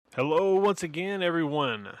Hello once again,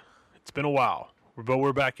 everyone. It's been a while, but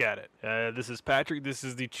we're back at it. This is Patrick. This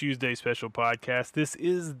is the Tuesday Special Podcast. This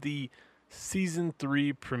is the Season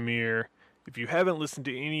 3 premiere. If you haven't listened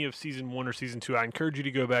to any of Season 1 or Season 2, I encourage you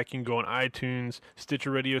to go back and go on iTunes,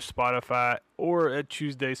 Stitcher Radio, Spotify, or at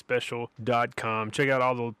TuesdaySpecial.com. Check out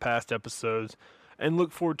all the past episodes and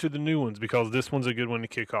look forward to the new ones because this one's a good one to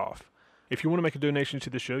kick off. If you want to make a donation to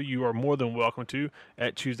the show, you are more than welcome to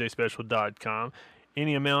at TuesdaySpecial.com.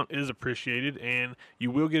 Any amount is appreciated, and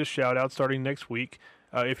you will get a shout-out starting next week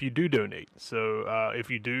if you do donate. So if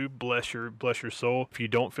you do, bless your soul. If you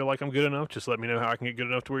don't feel like I'm good enough, just let me know how I can get good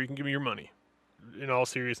enough to where you can give me your money. In all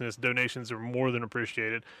seriousness, donations are more than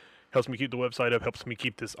appreciated. Helps me keep the website up, helps me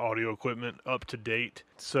keep this audio equipment up to date.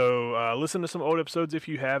 So listen to some old episodes if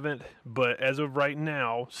you haven't, but as of right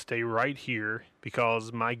now, stay right here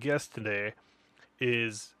because my guest today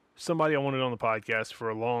is somebody I wanted on the podcast for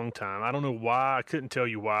a long time. I don't know why. I couldn't tell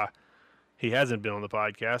you why he hasn't been on the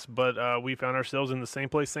podcast, but we found ourselves in the same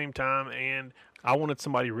place, same time, and I wanted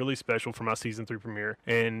somebody really special for my Season 3 premiere,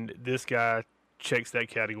 and this guy checks that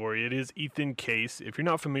category. It is Ethan Case. If you're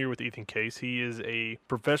not familiar with Ethan Case, he is a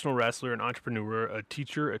professional wrestler, an entrepreneur, a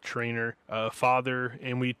teacher, a trainer, a father,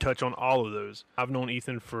 and we touch on all of those. I've known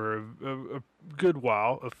Ethan for a good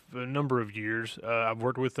while, a number of years. I've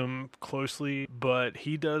worked with him closely, but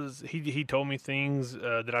he told me things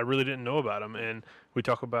that I really didn't know about him, and we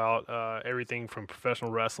talk about everything from professional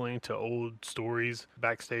wrestling to old stories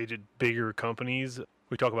backstage at bigger companies.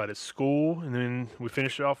 We talk about his school, and then we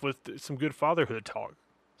finish it off with some good fatherhood talk.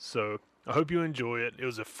 So I hope you enjoy it. It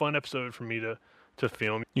was a fun episode for me to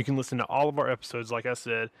film. You can listen to all of our episodes, like I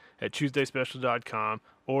said, at TuesdaySpecial.com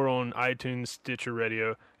or on iTunes, Stitcher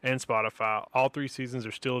Radio, and Spotify. All 3 seasons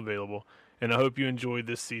are still available. And I hope you enjoyed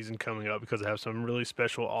this season coming up because I have some really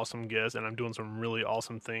special, awesome guests, and I'm doing some really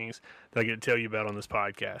awesome things that I get to tell you about on this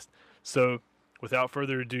podcast. So without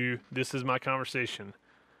further ado, this is my conversation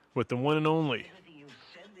with the one and only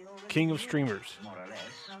King of Streamers,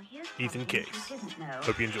 Ethan Case.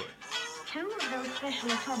 Hope you enjoy. 2 of those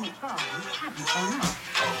special atomic bombs haven't gone off.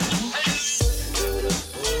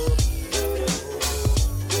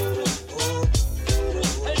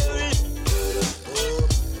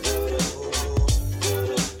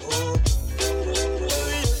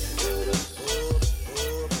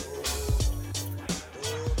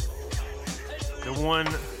 The one...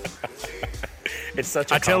 It's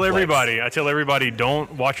such a I tell everybody,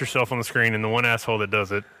 don't watch yourself on the screen, and the one asshole that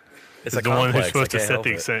does it is the one who's supposed to set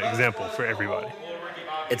the example for everybody.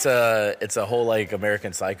 It's a whole like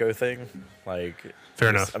American Psycho thing. Like, fair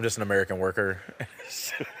enough. I'm just an American worker.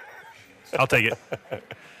 I'll take it. All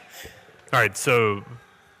right, so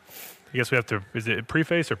I guess we have to. Is it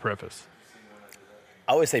preface or preface?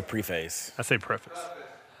 I always say preface. I say preface.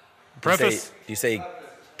 Preface. Do you say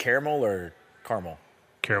caramel or caramel?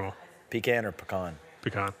 Caramel. Pecan or pecan?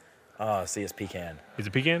 Pecan. Oh, see, it's pecan. Is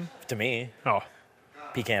it pecan? To me, Oh.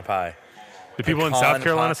 pecan pie. Do people in South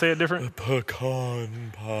Carolina say it different?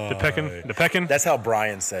 Pecan pie. The peckin'? The peckin'? That's how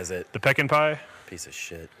Brian says it. The peckin' pie? Piece of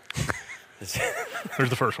shit. Here's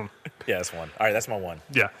the first one. Yeah, that's one. All right, that's my one.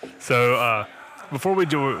 Yeah. So before we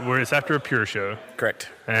do it, it's after a Pure show. Correct.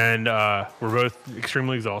 And we're both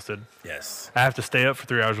extremely exhausted. Yes. I have to stay up for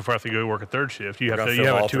 3 hours before I have to go work a third shift. You have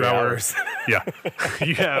a 2 hours. Yeah.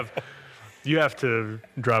 You have to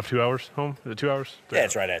drive 2 hours home. Is it 2 hours? Yeah,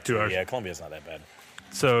 it's right at 2 hours. Yeah, Columbia's not that bad.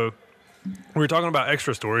 So we were talking about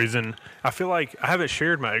extra stories, and I feel like I haven't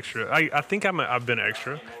shared my extra. I think I've been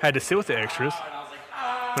extra. Had to sit with the extras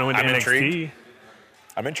when I went to NXT. Intrigued.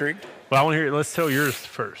 I'm intrigued. Well, I want to hear. Let's tell yours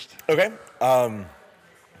first. Okay.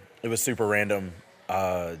 It was super random.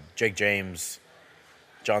 Jake James,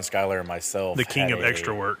 John Schuyler, and myself. The king of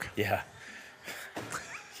extra work. Yeah.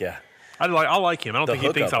 Yeah. I like him. I don't think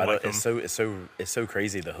he thinks I like him. It's so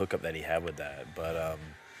crazy the hookup that he had with that. But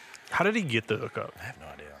how did he get the hookup? I have no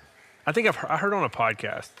idea. I think I heard on a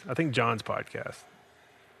podcast. I think John's podcast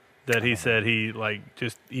that he said he like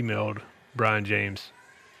just emailed Brian James,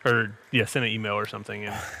 or sent an email or something.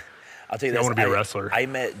 And I'll tell you this. I want to be a wrestler. I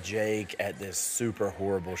met Jake at this super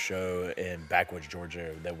horrible show in Backwoods,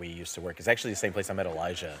 Georgia that we used to work. It's actually the same place I met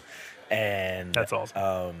Elijah. And that's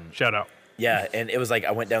awesome. Shout out. Yeah, and it was like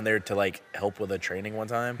I went down there to like help with a training one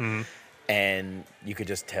time. Mm-hmm. And you could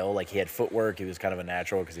just tell like he had footwork. He was kind of a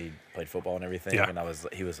natural because he played football and everything. Yeah. And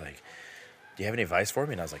he was like, "Do you have any advice for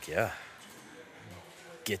me?" And I was like, "Yeah.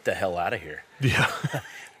 Get the hell out of here. Yeah.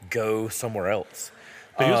 Go somewhere else."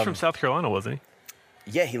 But he was from South Carolina, wasn't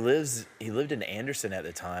he? Yeah, he lived in Anderson at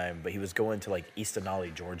the time, but he was going to like East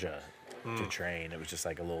Denali, Georgia to train. It was just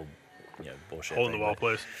like a little, bullshit. Hole in the wall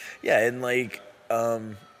place. Yeah, and like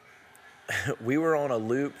we were on a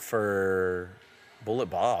loop for Bullet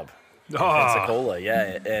Bob. In Ah. Pensacola,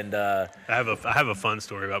 yeah, and I have a fun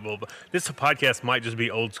story about Bullet Bob. This podcast might just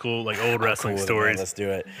be old school, like old wrestling cool with it, man. stories. Let's do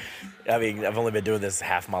it. I mean, I've only been doing this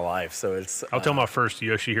half my life, so it's. I'll tell my first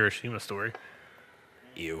Yoshi Hiroshima story.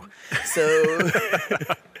 You. So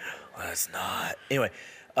let's not. Anyway,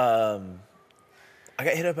 I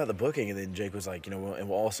got hit up at the booking, and then Jake was like, and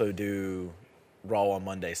we'll also do Raw on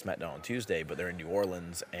Monday, SmackDown on Tuesday, but they're in New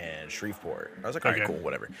Orleans and Shreveport. I was like, all right, Okay. cool,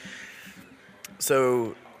 whatever.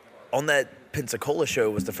 So on that Pensacola show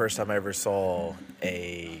was the first time I ever saw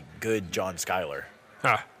a good John Schuyler,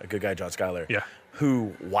 Ah, a good guy, John Schuyler, Yeah.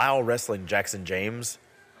 who, while wrestling Jackson James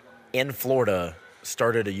in Florida,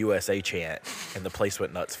 started a USA chant, and the place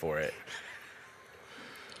went nuts for it.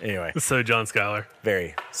 Anyway, so John Schuyler.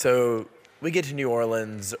 very. So we get to New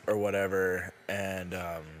Orleans or whatever, and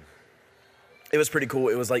it was pretty cool.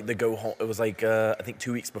 It was like the go home. It was like I think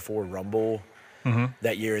 2 weeks before Rumble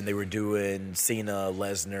that year, and they were doing Cena,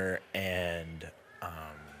 Lesnar, and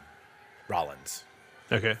Rollins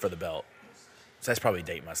Okay. for the belt. So that's probably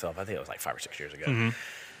dating myself. I think it was like 5 or 6 years ago.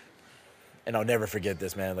 And I'll never forget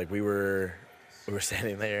this, man. Like we were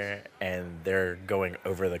standing there, and they're going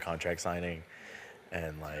over the contract signing,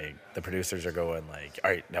 and like the producers are going like, "All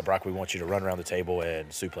right, now Brock, we want you to run around the table and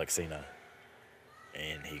suplex Cena."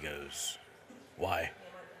 And he goes, "Why?"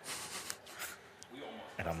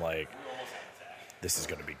 And I'm like, "This is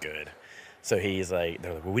gonna be good." So he's like,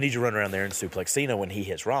 they're like, "Well, we need you to run around there and suplex Cena when he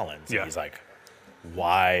hits Rollins." And Yeah. he's like,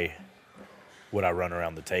 "Why would I run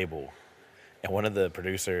around the table?" And one of the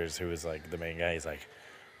producers, who was like the main guy, he's like,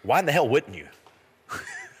 "Why in the hell wouldn't you?"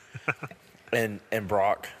 and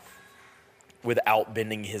Brock, without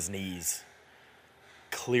bending his knees,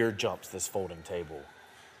 clear jumps this folding table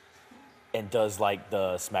and does like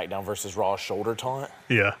the SmackDown versus Raw shoulder taunt.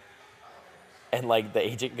 Yeah. And like the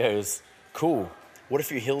agent goes, "Cool. What if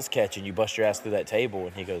your heels catch and you bust your ass through that table?"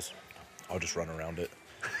 And he goes, "I'll just run around it."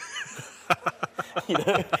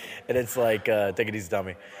 And it's like, take it easy,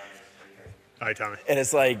 dummy. All right, Tommy. And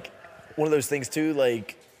it's like one of those things too,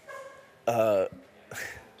 like there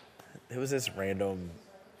was this random,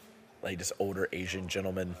 like this older Asian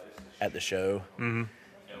gentleman at the show.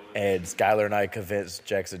 And Skylar and I convinced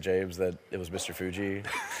Jackson James that it was Mr. Fuji.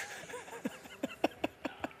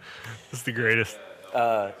 This is the greatest.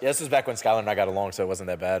 Yeah, this was back when Skylar and I got along, so it wasn't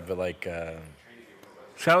that bad. But like,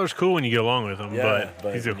 Schuyler's cool when you get along with him, yeah,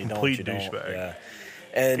 but he's a when you don't, complete you don't. douchebag. Yeah.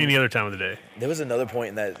 And Any other time of the day. there was another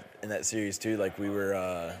point in that series too. Like we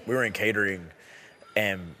were in catering,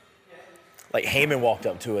 and like Heyman walked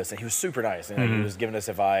up to us, and he was super nice, and like, he was giving us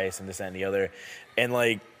advice and this that, and the other. And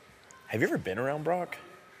like, have you ever been around Brock?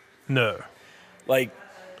 No. Like,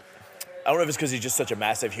 I don't know if it's because he's just such a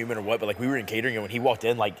massive human or what, but like we were in catering, and when he walked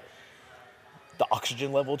in, like the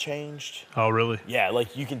oxygen level changed. Oh, really? Yeah,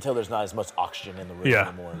 like you can tell there's not as much oxygen in the room Yeah.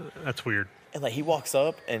 anymore. That's weird. And like he walks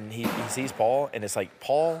up and he sees Paul, and it's like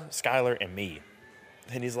Paul, Skylar, and me.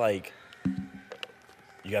 And he's like,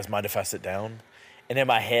 "You guys mind if I sit down?" And in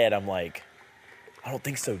my head, I'm like, "I don't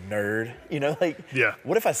think so, nerd." Like, Yeah.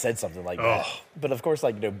 what if I said something like that? Oh. But of course,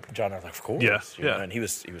 like, John and I was like, "Of course." Yeah, you know, yeah. And he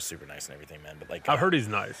was super nice and everything, man. But like, I've heard he's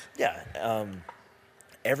nice. yeah,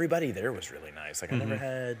 everybody there was really nice. Like I never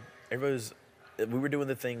had everybody was. We were doing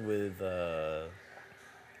the thing with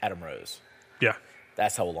Adam Rose. Yeah.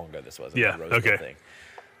 That's how long ago this was. Yeah, the Rose okay. thing.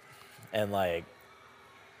 And like,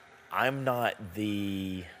 I'm not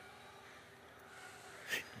the.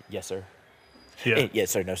 Yes, sir. Yeah. Hey,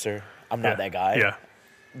 yes, sir. No, sir. I'm not Yeah. that guy. Yeah.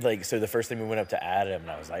 Like, so the first thing we went up to Adam,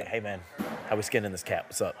 and I was like, "Hey, man, how we skinning this cat?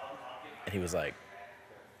 What's up?" And he was like,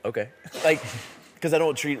 "Okay." Like, because I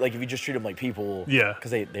don't treat, like, if you just treat them like people. Yeah.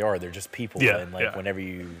 Because they're just people. Yeah, And like, yeah. whenever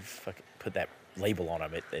you fucking put that label on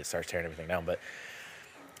them, it starts tearing everything down. But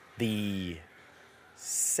the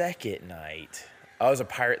second night, I was a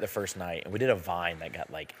pirate the first night, and we did a Vine that got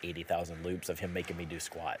like 80,000 loops of him making me do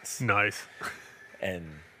squats. Nice. And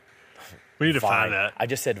We need to Vine. find that. I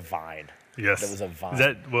just said Vine. Yes. That was a Vine. Is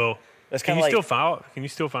that, well, That's can kinda you still like- find? Can you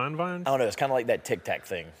still find Vines? I don't know. It's kind of like that Tic Tac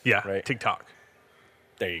thing. Yeah. Right. TikTok.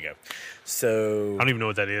 There you go. So I don't even know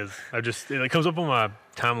what that is. It comes up on my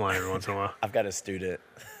timeline every once in a while. I've got a student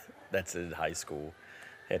that's in high school,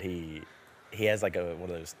 and he has like one of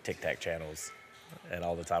those Tic Tac channels, and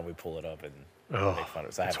all the time we pull it up and Oh, make fun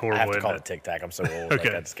of it. So I that's have to horrible, call isn't it Tic Tac. I'm so old. Okay.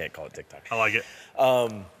 Like, I just can't call it Tic Tac. I like it.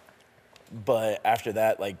 But after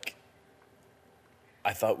that, like,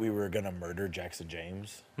 I thought we were gonna murder Jackson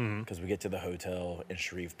James because we get to the hotel in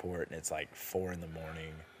Shreveport, and it's like 4 a.m,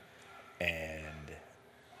 and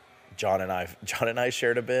John and I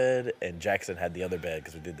shared a bed, and Jackson had the other bed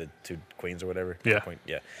because we did the two queens or whatever. Yeah.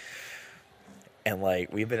 Yeah. And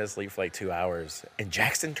like we've been asleep for like 2 hours, and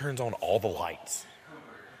Jackson turns on all the lights,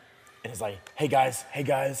 and he's like, hey guys,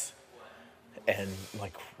 and I'm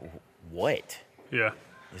like, what? Yeah.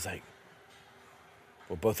 He's like,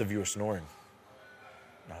 well, both of you are snoring.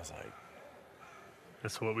 And I was like,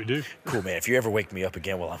 That's what we do. cool, man. If you ever wake me up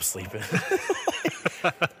again while I'm sleeping.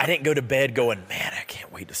 I didn't go to bed going, man, I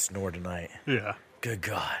can't wait to snore tonight. Yeah. Good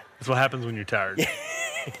God. That's what happens when you're tired.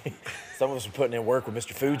 Some of us are putting in work with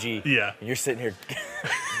Mr. Fuji. Yeah. And you're sitting here.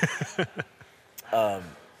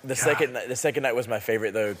 The second night was my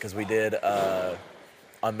favorite, though, because we did,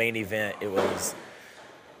 on main event, it was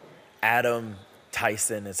Adam,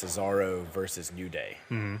 Tyson, and Cesaro versus New Day.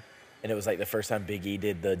 Mm-hmm. And it was like the first time Big E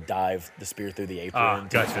did the dive, the spear through the apron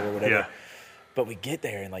gotcha. or whatever. Yeah. But we get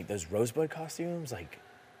there, and like those Rosebud costumes, like,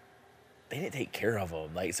 they didn't take care of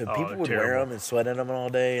them. Like, so people they're would wear terrible. them and sweat in them all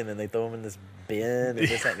day, and then they throw them in this bin and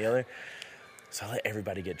this, that, and the other. So I let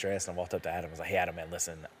everybody get dressed, and I walked up to Adam. I was like, hey, Adam, man,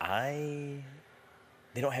 listen,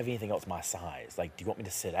 they don't have anything else my size. Like, do you want me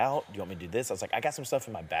to sit out? Do you want me to do this? I was like, I got some stuff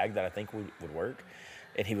in my bag that I think would work.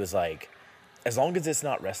 And he was like, as long as it's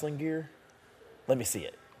not wrestling gear, let me see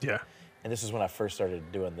it. Yeah. And this is when I first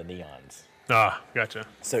started doing the neons. Gotcha.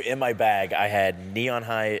 So in my bag, I had neon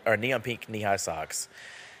pink knee-high socks.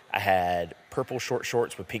 I had purple short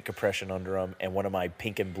shorts with pink compression under them, and one of my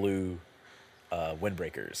pink and blue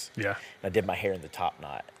windbreakers. Yeah. And I did my hair in the top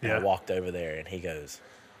knot. And I Yeah. walked over there, and he goes,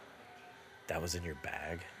 that was in your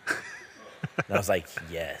bag? And I was like,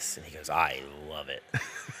 yes. And he goes, I love it.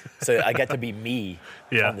 So I got to be me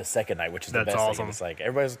on the second night, which is the That's best awesome. thing. It's like,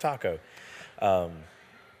 everybody's a taco. All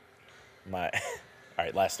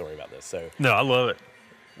right, last story about this. So No, I love it.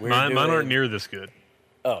 we're Mine aren't doing- near this good.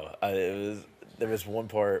 there was one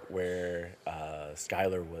part where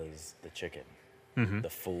Skylar was the chicken, the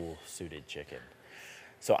full suited chicken.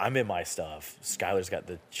 So I'm in my stuff. Skylar's got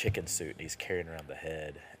the chicken suit, and he's carrying around the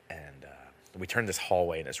head. And we turn this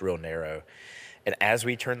hallway, and it's real narrow. And as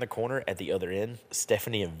we turn the corner at the other end,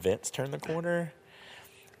 Stephanie and Vince turn the corner.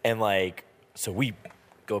 And, like, so we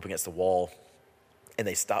go up against the wall, and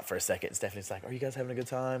they stop for a second. And Stephanie's like, are you guys having a good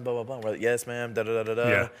time? Blah, blah, blah. We're like, yes, ma'am, da-da-da-da-da.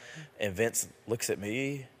 Yeah. And Vince looks at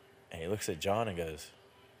me, and he looks at John and goes,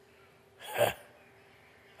 a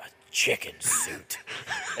chicken suit,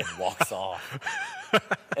 and walks off.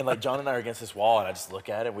 And, like, John and I are against this wall, and I just look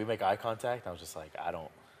at it. We make eye contact, and I was just like, I don't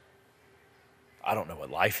know what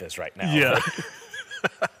life is right now. Yeah.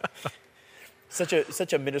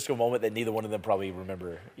 Such a minuscule moment that neither one of them probably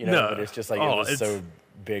remember. You know, No. but it's just like, Oh, it was it's- so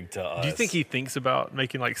big to us. Do you think he thinks about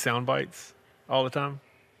making like sound bites all the time?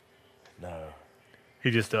 No. He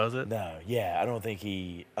just does it? No, yeah, I don't think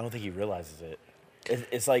he realizes it.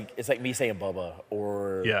 It's like me saying Bubba,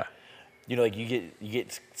 or Yeah. you know, like you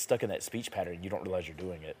get stuck in that speech pattern, you don't realize you're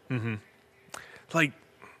doing it. Like,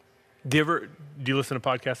 do you listen to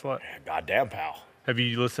podcasts a lot? Goddamn, pal. Have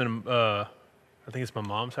you listened to, I think it's my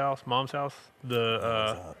mom's house.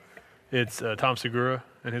 It's Tom Segura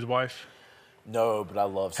and his wife. No, but I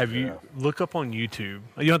love. Have you look up on YouTube?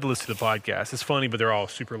 You don't have to listen to the podcast. It's funny, but they're all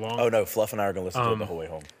super long. Oh no, Fluff and I are gonna listen to it the whole way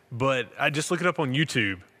home. But I just look it up on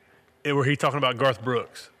YouTube, where he's talking about Garth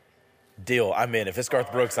Brooks. Deal. I'm in. If it's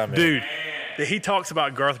Garth Brooks, I'm in. Dude, he talks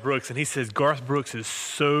about Garth Brooks, and he says Garth Brooks is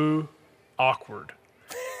so awkward.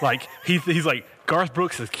 Like he's like, Garth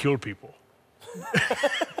Brooks has killed people.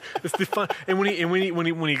 It's the fun. And when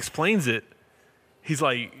he explains it, he's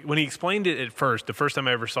like, when he explained it at first, the first time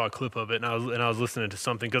I ever saw a clip of it, and I was listening to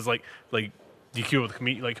something, because like you keep with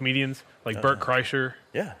comedians like Bert Kreischer,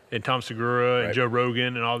 Yeah. and Tom Segura and Right. Joe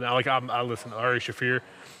Rogan and all that. I listen to Ari Shaffir.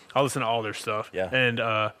 I listen to all their stuff. Yeah. And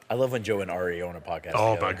I love when Joe and Ari own a podcast.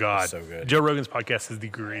 oh together. my God, It's so good. Joe Rogan's podcast is the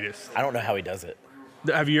greatest. I don't know how he does it.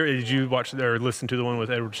 Did you watch or listen to the one with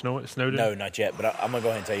Edward Snowden? No, not yet. But I'm gonna go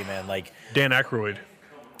ahead and tell you, man. Like Dan Aykroyd.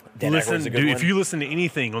 Dan Aykroyd's a good Dude, one. if you listen to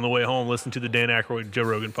anything on the way home, listen to the Dan Aykroyd Joe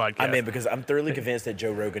Rogan podcast. I mean, because I'm thoroughly convinced that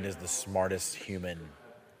Joe Rogan is the smartest human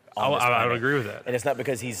I on this would planet. agree with that. And it's not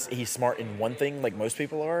because he's smart in one thing like most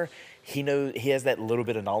people are. He has that little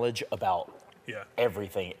bit of knowledge about Yeah.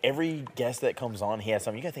 everything. Every guest that comes on, he has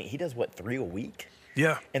something. You gotta think he does what, 3 a week?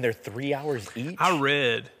 Yeah. And they're 3 hours each? I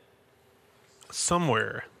read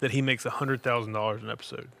somewhere that he makes $100,000 an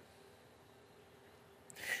episode.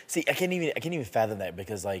 See, I can't even fathom that,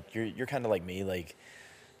 because like you're kind of like me, like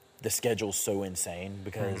the schedule's so insane,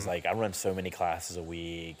 because like I run so many classes a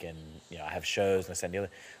week, and you know I have shows and this and the other.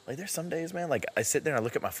 Like there's some days, man, like I sit there and I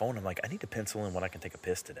look at my phone, I'm like, I need to pencil in when I can take a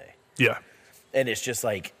piss today. Yeah. And it's just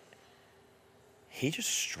like he just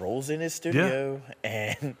strolls in his studio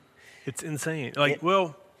and It's insane. Like, It-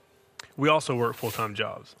 well, we also work full-time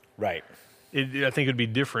jobs. right. I think it'd be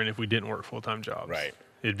different if we didn't work full-time jobs. Right.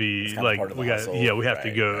 It'd be It's kinda like part of the we got hustle. we have to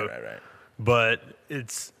Right, go. Right. But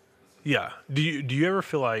it's yeah. Do you ever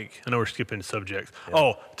feel like, I know we're skipping subjects.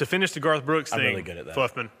 Oh, to finish the Garth Brooks I'm thing, really good at that.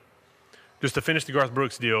 Fluffman. Just to finish the Garth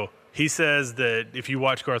Brooks deal, he says that if you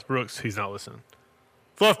watch Garth Brooks, he's not listening.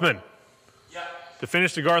 Fluffman. Yeah. To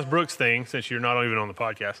finish the Garth Brooks thing, since you're not even on the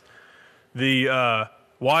podcast,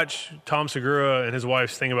 watch Tom Segura and his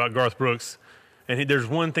wife's thing about Garth Brooks, and there's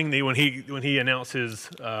one thing that when he announced his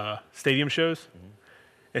stadium shows,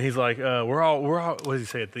 and he's like, we're all what does he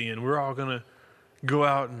say at the end? We're all gonna go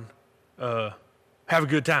out and have a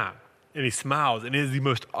good time, and he smiles, and it is the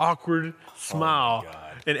most awkward smile. God.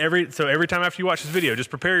 And every time after you watch this video,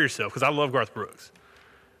 just prepare yourself, because I love Garth Brooks.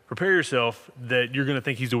 Prepare yourself that you're going to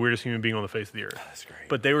think he's the weirdest human being on the face of the earth. That's great.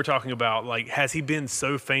 But they were talking about, like, has he been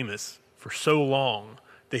so famous for so long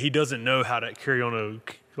that he doesn't know how to carry on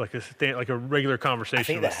a regular conversation I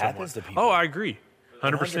think with that someone? happens to people. Oh, I agree,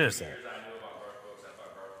 100%. 100%. Years I knew about Garth Brooks, I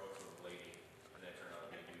thought Garth Brooks was a lady, and then it turned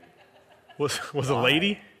out to be a dude. Was a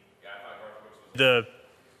lady Yeah, I thought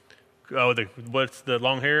Garth Brooks was what's the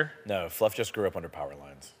long hair? No, Fluff just grew up under power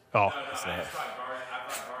lines. Oh, I thought Garth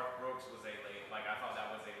Brooks was a lady. Like, I thought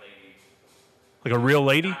that was a lady. like a real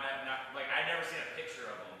lady? Like, I never seen a picture of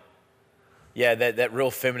him. Yeah, that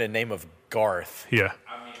real feminine name of Garth. Yeah.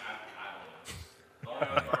 I mean, I don't know. The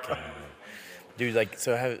only Garth I knew was Dude, like,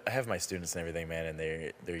 so I have my students and everything, man, and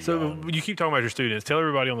they're So young. you keep talking about your students. Tell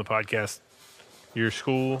everybody on the podcast your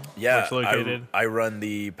school, where Yeah, it's located. I run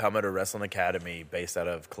the Palmetto Wrestling Academy based out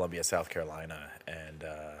of Columbia, South Carolina, and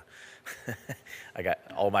I got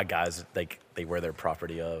all my guys, like, they wear their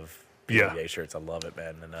property of Yeah. PWA shirts. I love it,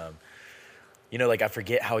 man. And you know, like, I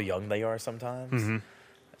forget how young they are sometimes, Mm-hmm.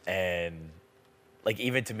 and like,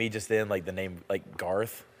 even to me, just then, like, the name, like,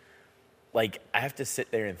 Garth, like, I have to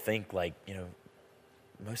sit there and think, like, you know,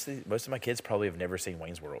 most of my kids probably have never seen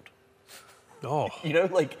Wayne's World. Oh, You know,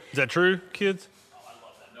 like, is that true, kids? Oh, I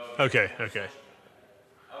love that. No, Okay.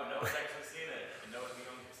 oh, Noah's actually seen it. And Noah's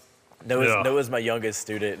the youngest. Yeah. Noah's my youngest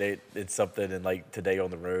student. It's something, and like today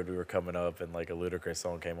on the road, we were coming up, and like a Ludacris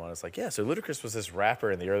song came on. It's like, yeah, so Ludacris was this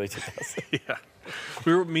rapper in the early 2000s.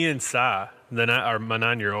 Yeah. Me and Sai, my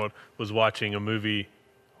 9-year-old, was watching a movie.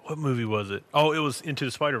 What movie was it? Oh, it was Into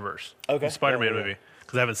the Spider-Verse. Okay. The Spider-Man Yeah, yeah. movie.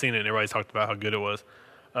 Because I haven't seen it, and everybody's talked about how good it was.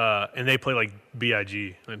 And they play like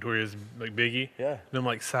B.I.G. Notorious like Biggie. Yeah. And I'm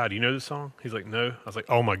like, Sai, do you know this song? He's like, no. I was like,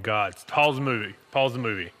 oh my God, pause the movie. Pause the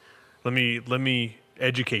movie. Let me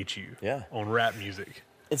educate you. Yeah. On rap music.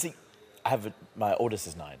 And see, my oldest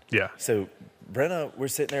is 9. Yeah. So Brenna, we're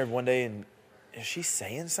sitting there one day, and she's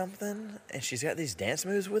saying something, and she's got these dance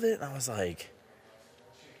moves with it, and I was like,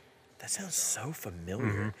 that sounds so familiar.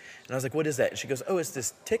 Mm-hmm. And I was like, what is that? And she goes, oh, it's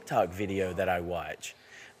this TikTok video that I watch.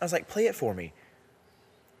 I was like, play it for me.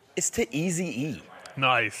 It's to Eazy-E.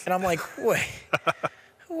 Nice. And I'm like,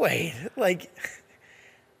 wait, like,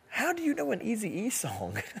 how do you know an Eazy-E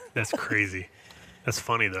song? That's crazy. That's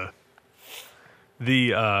funny though.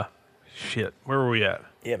 The shit. Where were we at?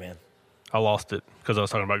 Yeah, man. I lost it because I was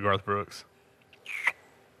talking about Garth Brooks.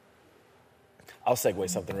 I'll segue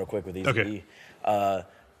something real quick with Eazy-E. Okay.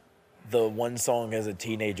 The one song as a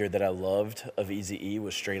teenager that I loved of Eazy-E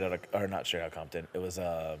was not Straight Outta Compton. It was,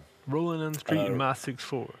 Rolling on the street in my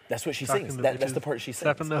 6'4". that's what she Talking sings. to That's bitches, the part she sings.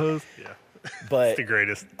 Slapping the hose. Yeah. But The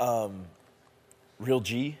greatest. Real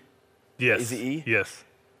G, Yes. Eazy-E? Yes.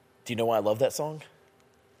 do you know why I love that song?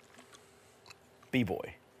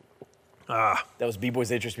 B-Boy. Ah. That was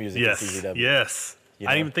B-Boy's interest music at Yes. CZW. Yes. You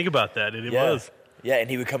I didn't know? even think about that, and it Yeah. was. Yeah, and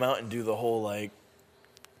he would come out and do the whole, like,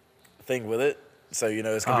 thing with it. So, you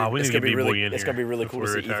know, it's Ah, gonna we be, need it's to gonna get be B-Boy really, in it's here gonna be really cool to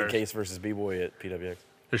before see he Ethan retires. Case versus B-Boy at PWX.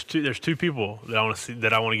 There's two people that I want to see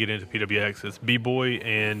that I want to get into PWX. It's B-Boy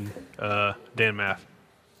and Dan Math.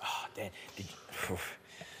 Oh,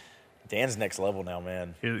 Dan's next level now,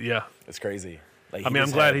 man. Yeah. It's crazy. Like, I he mean, I'm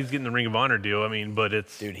just glad had- he's getting the Ring of Honor deal. I mean, but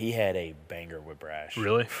it's Dude, he had a banger with Brash.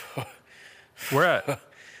 really. Where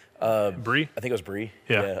at? Bree. I think it was Bree.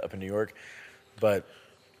 Yeah. Up in New York. But,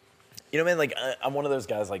 you know, man, like, I'm one of those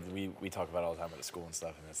guys, like, we talk about all the time at school and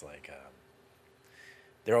stuff, and it's like,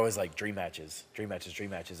 they're always like dream matches.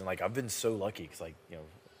 And, like, I've been so lucky because, like, you know,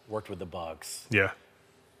 worked with the Bucks, Yeah.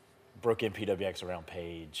 broke in PWX around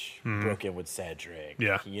Paige, broke in with Cedric.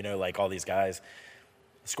 Yeah. You know, like, all these guys.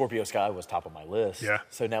 Scorpio Sky was top of my list. Yeah.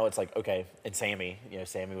 So now it's like, okay, and Sammy, you know,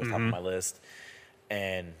 Sammy was top of my list.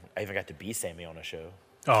 And I even got to be Sammy on a show.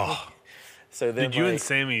 Oh, So then, dude, you like, and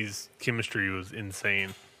Sammy's chemistry was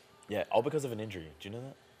insane. yeah, all because of an injury. Do you know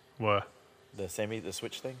that? What? The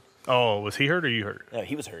switch thing? Oh, was he hurt or you hurt? No,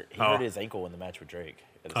 he was hurt. He Oh. hurt his ankle in the match with Drake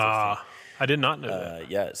at the 16. Ah, I did not know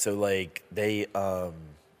that. Yeah, so like they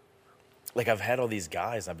like I've had all these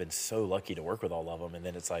guys. I've been so lucky to work with all of them, and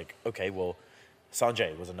then it's like, okay, well,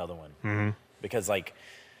 Sanjay was another one because like,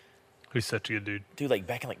 He's such a good dude. dude, like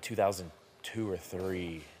back in like 2002 or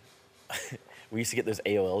 3, we used to get those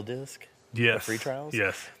AOL discs, the Yes. free trials.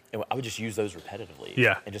 Yes. And I would just use those repetitively.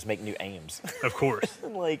 Yeah. And just make new aims. Of course.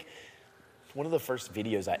 And like, one of the first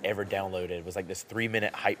videos I ever downloaded was like this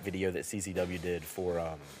 3-minute hype video that CCW did for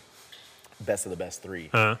Best of the Best 3.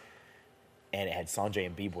 Uh-huh. And it had Sanjay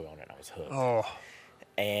and B-Boy on it, and I was hooked. Oh.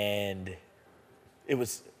 And it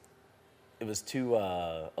was to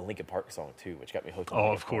a Linkin Park song too, which got me hooked on Oh,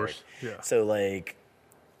 Linkin of course. Park. Yeah. So like,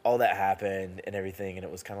 all that happened and everything, and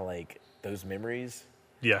it was kind of like those memories.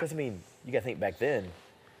 Yeah. Because I mean, you gotta think back then,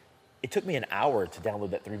 it took me an hour to download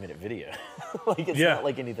that 3-minute video. Like it's Yeah. not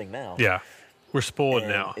like anything now. Yeah. We're spoiled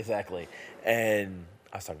And- now. Exactly. And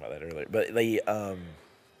I was talking about that earlier, but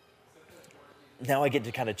now I get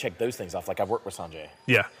to kind of check those things off. Like I've worked with Sanjay.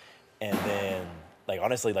 Yeah. And then, like,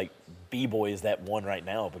 honestly, like, B-Boy is that one right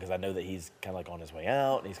now because I know that he's kind of, like, on his way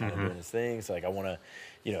out and he's kind of doing his thing. So, like, I want to,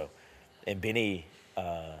 you know, and Benny,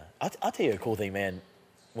 I'll tell you a cool thing, man.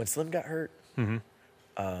 When Slim got hurt,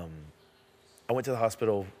 I went to the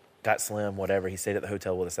hospital, got Slim, whatever. He stayed at the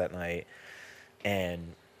hotel with us that night.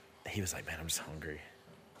 And he was like, man, I'm just hungry.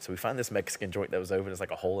 So we find this Mexican joint that was open. It's like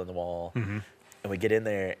a hole in the wall. And we get in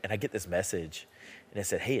there, and I get this message. And it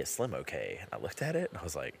said, hey, is Slim okay? And I looked at it, and I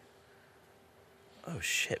was like, oh,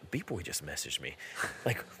 shit, B-Boy just messaged me.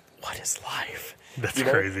 Like, what is life? That's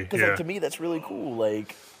crazy, Because, yeah. like, to me, that's really cool.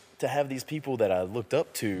 Like, to have these people that I looked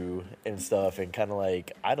up to and stuff and kind of,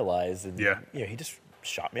 like, idolized. And, Yeah. you know, he just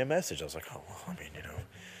shot me a message. I was like, oh, well, I mean, you know,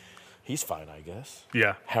 he's fine, I guess.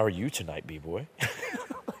 Yeah. How are you tonight, B-Boy?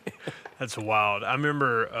 That's wild. I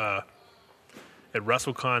remember at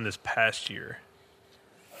WrestleCon this past year.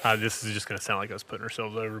 This is just going to sound like us putting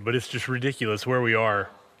ourselves over, but it's just ridiculous where we are,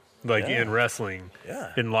 like Yeah. in wrestling,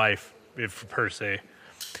 Yeah. in life, if per se.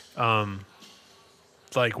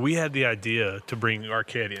 Like we had the idea to bring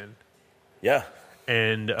Arquette in, Yeah.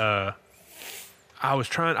 and I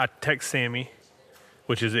text Sammy,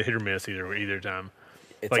 which is a hit or miss either time.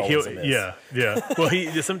 It's Like always a miss. yeah. Well,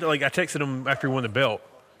 he just something like I texted him after he won the belt,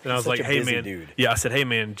 and I was such like, a "Hey busy man, dude. yeah." I said, "Hey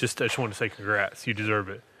man, I just want to say congrats. You deserve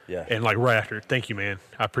it." Yeah. And like right after, thank you, man.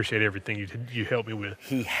 I appreciate everything you helped me with.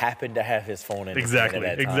 He happened to have his phone in his Exactly,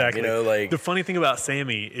 hand at that time. exactly. You know, like, the funny thing about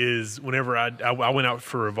Sammy is whenever I went out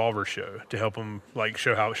for a Revolver show to help him like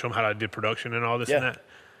show him how I did production and all this and Yeah. that.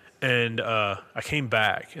 And I came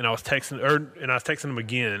back and I was texting him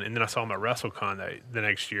again, and then I saw him at WrestleCon the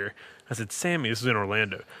next year. I said, Sammy, this is in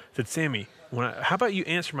Orlando. I said, Sammy, how about you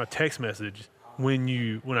answer my text message when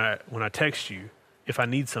I text you if I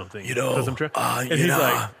need something? You know, 'Cause I'm and you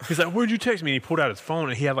know. he's like, where'd you text me? And he pulled out his phone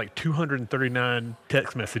and he had like 239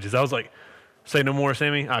 text messages. I was like, say no more,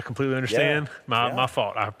 Sammy. I completely understand. Yeah. My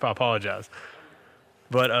fault. I apologize.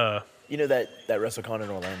 But you know that WrestleCon in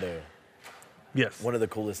Orlando, yes, one of the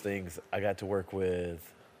coolest things, I got to work with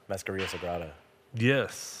Mascarilla Sagrada.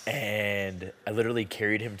 yes, And I literally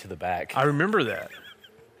carried him to the back. I remember that.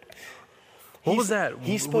 What was that?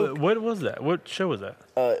 He spoke. What was that? What show was that?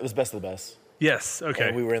 It was Best of the Best. Yes. Okay.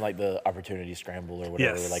 And we were in like the Opportunity Scramble or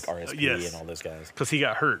whatever, Yes. like RSP Yes. and all those guys. Because he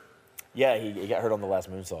got hurt, Yeah, he got hurt on the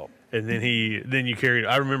last moonsault. and then you carried.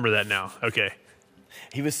 I remember that now. Okay.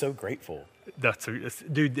 He was so grateful.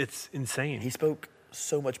 Dude, it's insane. He spoke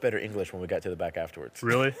so much better English when we got to the back afterwards.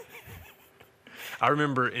 Really? I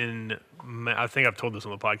remember I think I've told this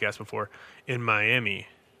on the podcast before, in Miami.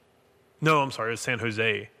 No, I'm sorry, it was San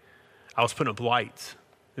Jose. I was putting up lights.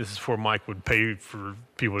 This is before Mike would pay for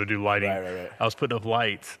people to do lighting. Right. I was putting up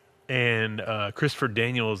lights, and Christopher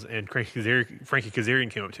Daniels and Frankie Kazarian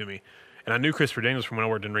came up to me. And I knew Christopher Daniels from when I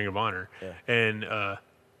worked in Ring of Honor. Yeah. And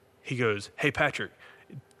he goes, hey, Patrick,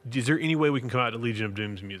 is there any way we can come out to Legion of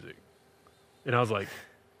Doom's music? And I was like,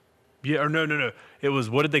 yeah, or no. It was,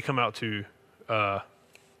 what did they come out to? Was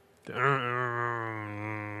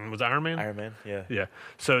it Iron Man? Iron Man, yeah. Yeah.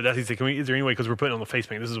 So he said, is there any way, because we're putting on the face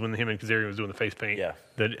paint. This is when him and Kazarian was doing the face paint. Yeah.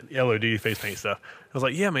 The LOD face paint stuff. I was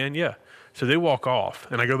like, yeah, man, yeah. So they walk off,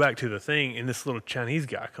 and I go back to the thing, and this little Chinese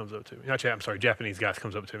guy comes up to me. Japanese guy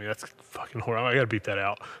comes up to me. That's fucking horrible. I got to beat that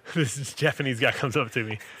out. This Japanese guy comes up to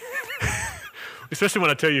me. Especially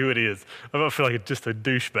when I tell you who it is. I feel like it's just a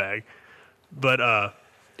douchebag. But,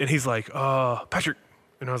 and he's like, Patrick.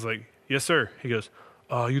 And I was like, yes, sir. He goes,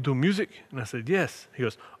 you do music? And I said, yes. He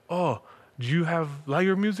goes, do you have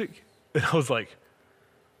Liger music? And I was like,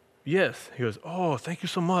 yes. He goes, thank you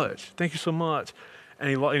so much. Thank you so much. And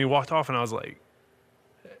he walked off, and I was like,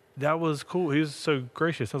 that was cool. He was so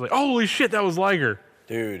gracious. I was like, holy shit, that was Liger.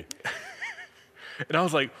 Dude. And I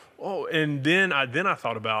was like, and then I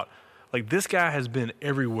thought about, Like, this guy has been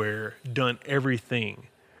everywhere, done everything,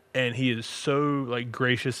 and he is so like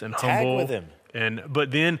gracious and Tag humble. with him. And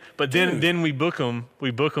then we book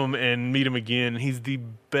him and meet him again. He's the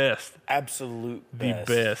best, Absolute the best.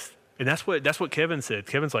 best. And that's what Kevin said.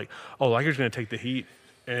 Kevin's like, oh, Liger's gonna take the heat,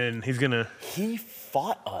 and he's gonna He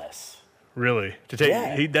fought us. really to take.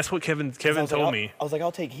 Yeah. That's what Kevin I was told like, me. I was like,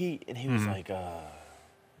 I'll take heat. And he was like,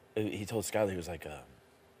 he told Skyler, he was like,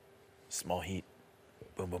 small heat.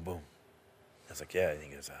 Boom, boom, boom. I was like, yeah. And he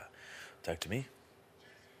goes, talk to me.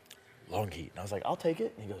 Long heat. And I was like, I'll take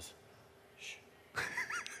it. And he goes, shh.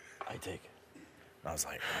 I take it. And I was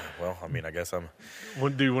like, well, I mean, I guess I'm.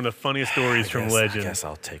 One of the funniest stories from I Legend. guess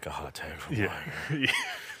I'll take a hot tag from Yeah. Liger.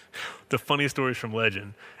 The funniest stories from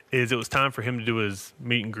Legend is it was time for him to do his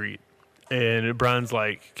meet and greet. And Brian's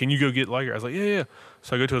like, can you go get Liger? I was like, yeah.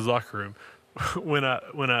 So I go to his locker room. When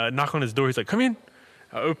I knock on his door, he's like, come in.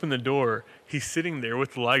 I open the door. He's sitting there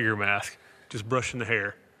with the Liger mask, just brushing the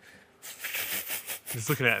hair. Just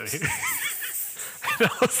looking at me. And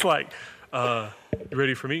I was like, you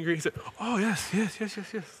ready for meet and greet? He said, oh, yes.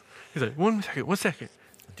 He's like, one second.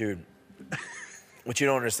 Dude, what you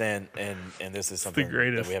don't understand, and this is something that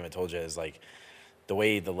greatest. we haven't told you, is like the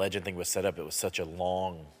way the Legend thing was set up, it was such a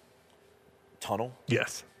long tunnel.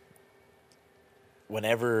 Yes.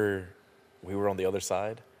 Whenever we were on the other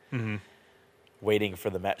side, Mm-hmm. waiting for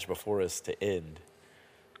the match before us to end,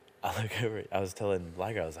 I look over, I was telling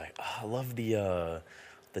Liger, I was like, oh, I love the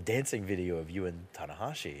dancing video of you and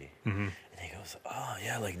Tanahashi. Mm-hmm. And he goes, oh,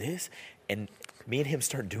 yeah, like this? And me and him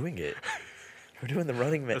start doing it. We're doing the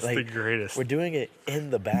running man. That's like, the greatest. We're doing it in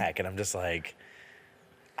the back, and I'm just like,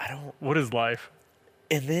 I don't. What is life?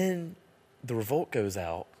 And then the revolt goes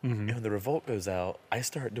out, Mm-hmm. and when the revolt goes out, I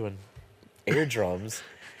start doing air drums,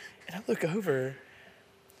 and I look over,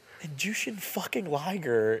 and Jushin fucking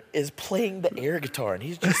Liger is playing the air guitar, and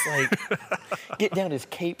he's just like, get down, his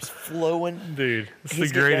cape's flowing. Dude, it's He's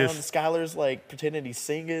the getting greatest. down, Skylar's like pretending he's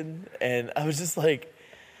singing, and I was just like,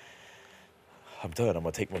 I'm done. I'm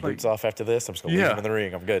gonna take my boots off after this. I'm just gonna leave Yeah. him in the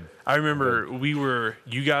ring. I'm good. I remember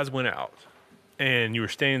you guys went out, and you were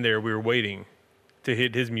standing there. We were waiting to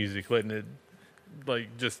hit his music, letting it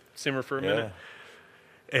like just simmer for a minute.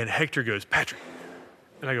 And Hector goes, Patrick.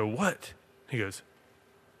 And I go, what? He goes,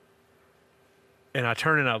 and I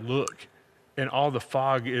turn and I look, and all the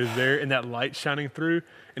fog is there, and that light shining through.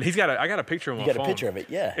 And I got a picture on my You phone. got a picture of it,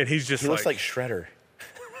 yeah. And he's just he looks like Shredder.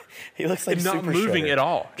 He looks like and not Super moving Shredder. at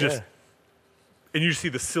all. Just Yeah. and you see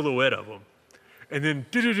the silhouette of him. And then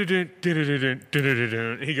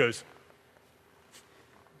and he goes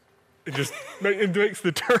and makes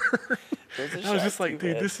the turn. There's a I was shot just like, too,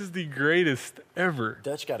 dude, man. this is the greatest ever.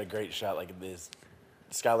 Dutch got a great shot like this.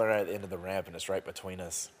 Skylar and I at the end of the ramp, and it's right between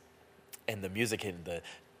us. And the music hitting the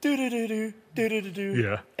do-do-do-do, do-do-do-do.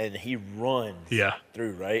 Yeah. And he runs Yeah.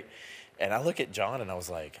 through, right? And I look at John, and I was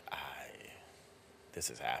like, this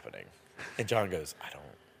is happening. And John goes,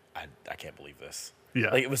 I can't believe this.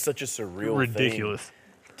 Yeah. Like, it was such a surreal Ridiculous.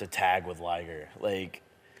 thing to tag with Liger. Like,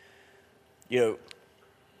 you know,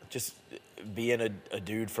 just being a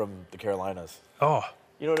dude from the Carolinas. Oh,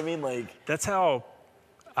 You know what I mean? Like, that's how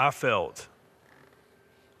I felt.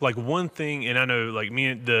 Like one thing, and I know like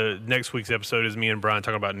the next week's episode is me and Brian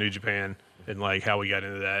talking about New Japan and like how we got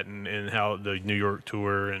into that and how the New York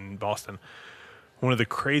tour and Boston. One of the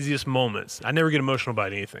craziest moments, I never get emotional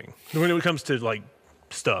about anything. When it comes to like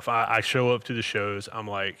stuff, I show up to the shows, I'm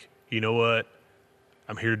like, you know what?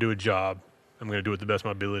 I'm here to do a job. I'm going to do it the best of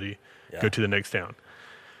my ability. Yeah. Go to the next town.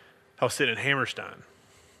 I was sitting in Hammerstein.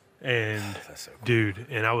 And That's so cool. dude,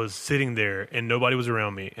 and I was sitting there and nobody was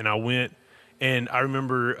around me. And I went, and I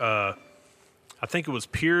remember, I think it was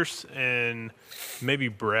Pierce and maybe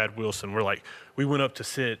Brad Wilson. We went up to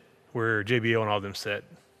sit where JBL and all them sat,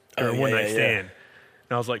 or Oh, yeah, one night yeah, stand.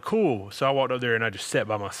 And I was like, cool. So I walked up there and I just sat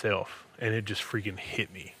by myself, and it just freaking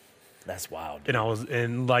hit me. that's wild. And I was,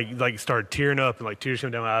 and like started tearing up, and like tears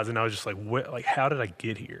came down my eyes, and I was just like, what? Like, how did I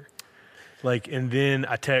get here? Like, and then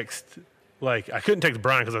I I couldn't text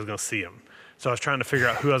Brian because I was going to see him. So I was trying to figure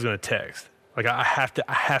out who I was going to text. Like, I have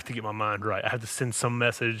to get my mind right. I have to send some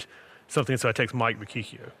message, something. So I text Mike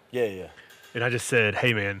Makikio. Yeah. And I just said,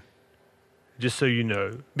 hey, man, just so you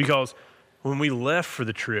know, because when we left for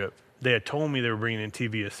the trip, they had told me they were bringing in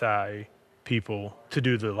TVSI people to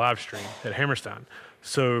do the live stream at Hammerstein.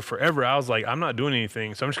 So forever, I was like, I'm not doing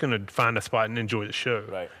anything. So I'm just going to find a spot and enjoy the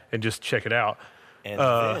show and just check it out. And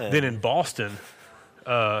Then in Boston,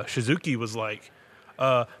 Shizuki was like,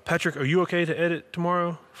 Patrick, are you okay to edit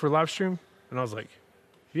tomorrow for live stream? And I was like,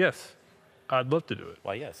 yes, I'd love to do it.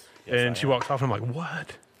 why, yes. And she walks off, and I'm like,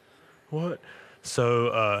 what?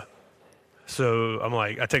 So So I'm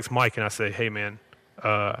like, I text Mike and I say, hey, man,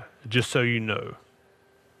 just so you know,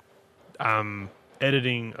 I'm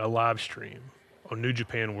editing a live stream on New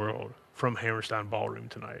Japan World from Hammerstein Ballroom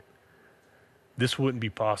tonight. This wouldn't be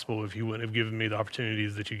possible if you wouldn't have given me the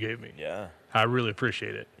opportunities that you gave me. Yeah. I really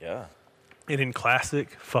appreciate it. Yeah. And in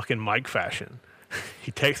classic fucking Mike fashion,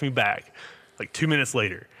 he texts me back like 2 minutes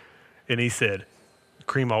later, and he said,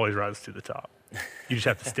 cream always rises to the top. You just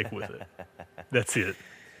have to stick with it. That's it.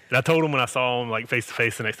 And I told him when I saw him like face to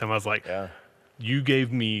face the next time, I was like, Yeah. you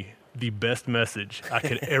gave me the best message I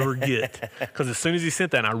could ever get. Because as soon as he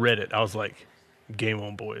sent that and I read it, I was like, game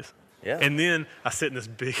on, boys. Yeah. And then I sit in this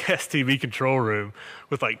big ass TV control room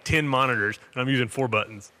with like 10 monitors, and I'm using 4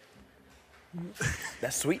 buttons.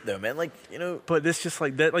 That's sweet though, man. Like, you know, But it's just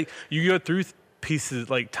like that. Like you go through pieces,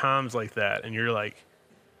 like times like that, and you're like,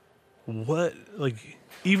 what? Like,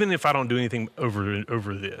 even if I don't do anything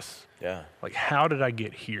over this, yeah. like, how did I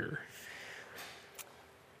get here?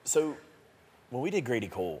 So when we did Grady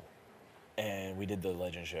Cole and we did the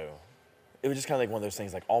Legend show, it was just kind of like one of those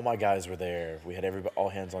things. Like all my guys were there. We had all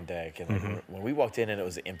hands on deck. And like, when we walked in and it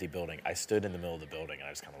was an empty building, I stood in the middle of the building and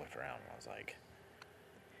I just kind of looked around and I was like,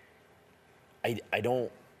 I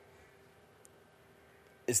don't.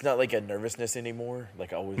 It's not like a nervousness anymore.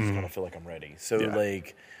 Like I always kind of feel like I'm ready. So Yeah.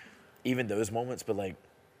 like, even those moments, but like,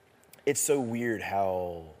 it's so weird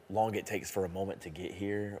how long it takes for a moment to get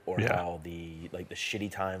here, or Yeah. how the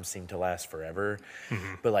shitty times seem to last forever.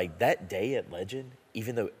 But like that day at Legend,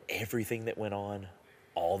 even though everything that went on,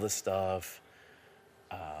 all the stuff,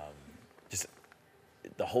 just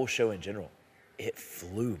the whole show in general, it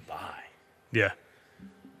flew by. Yeah.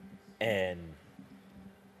 And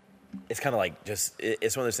it's kind of like just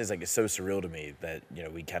it's one of those things, like it's so surreal to me that, you know,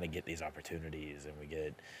 we kind of get these opportunities and we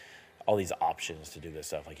get all these options to do this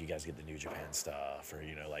stuff. Like you guys get the New Japan stuff, or,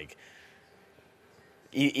 you know, like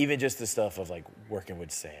even just the stuff of like working with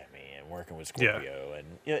Sammy and working with Scorpio. And,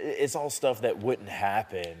 you know, it's all stuff that wouldn't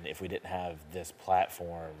happen if we didn't have this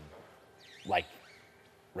platform like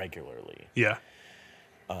regularly. Yeah.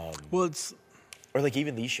 Well, it's Or like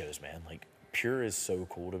even these shows, man. Like Pure is so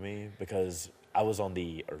cool to me because I was on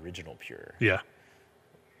the original Pure. yeah.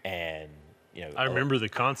 And, you know, I remember the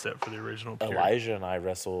concept for the original. Pure. Elijah and I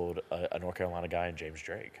wrestled a North Carolina guy and James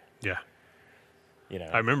Drake. Yeah. You know,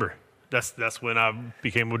 I remember. That's when I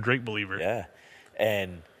became a Drake believer. yeah,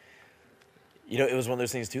 and you know, it was one of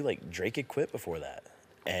those things too. Like Drake had quit before that,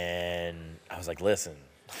 and I was like, "Listen,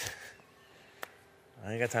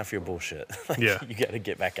 I ain't got time for your bullshit. Like, Yeah. you got to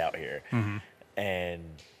get back out here." And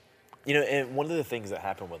you know, and one of the things that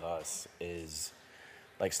happened with us is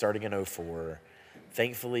like starting in 04.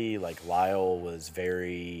 Thankfully, like Lyle was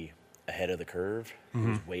very ahead of the curve. He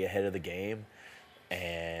was way ahead of the game,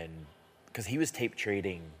 and because he was tape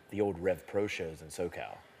trading the old Rev Pro shows in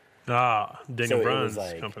SoCal. Ah, Daniel So it Bryan's was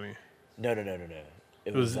like- company. No.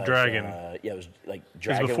 It was like, Dragon. Yeah, it was like It was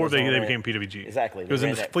Dragon. before was they on it. became PWG. Exactly. It was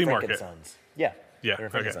in the flea market. Sons. Yeah. Yeah, they were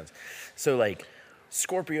Franken okay. Sons. So like,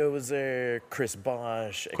 Scorpio was there. Chris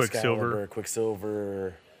Bosch, Quicksilver.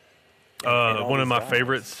 Quicksilver. and all One of these my guys.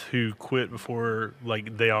 favorites who quit before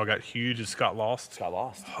like they all got huge is Scott Lost. Scott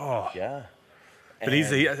Lost. Oh. Yeah. But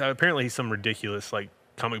apparently he's some ridiculous like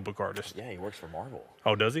comic book artist. Yeah, he works for Marvel.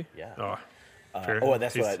 Oh, does he? Yeah. Oh, fair.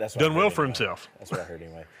 That's He's what I done heard well for anyway. himself. That's what I heard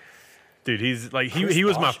anyway. Dude, he's like Chris he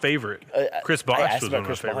was my Bosch? favorite. Chris I Bosch asked was about one of my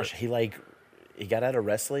Chris Bosch. favorites. He got out of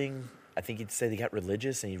wrestling. I think he'd said he got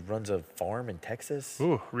religious and he runs a farm in Texas.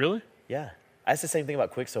 Ooh, really? Yeah. I asked the same thing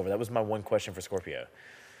about Quicksilver. That was my one question for Scorpio.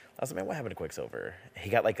 I was like, man, what happened to Quicksilver?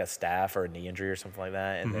 He got like a staph or a knee injury or something like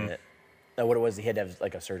that. And then, no, what it was, he had to have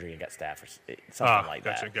like a surgery and got staph or something like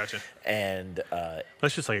that. Gotcha. And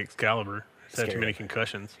That's just like Excalibur. He's had too Scary. many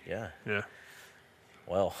concussions. yeah, Yeah.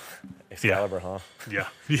 well, Excalibur, huh? Yeah.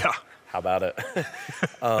 Yeah. How about it?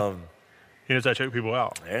 He knows how to choke people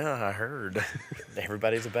out. Yeah, I heard.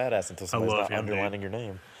 Everybody's a badass until somebody's love not him, dude. underlining your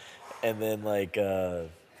name. And then, like,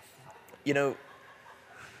 you know,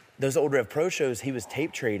 those old Rev Pro shows, he was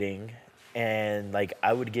tape trading, and, like,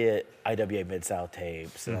 I would get IWA Mid-South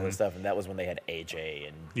tapes and all this stuff, and that was when they had AJ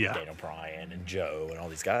and Yeah. Daniel Bryan and Joe and all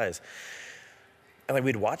these guys. And, like,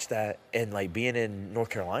 we'd watch that, and, like, being in North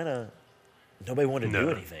Carolina, nobody wanted to do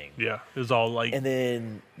anything. Yeah. It was all like And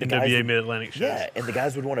then the guys NWA would- Mid-Atlantic shows. yeah, and the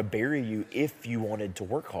guys would want to bury you if you wanted to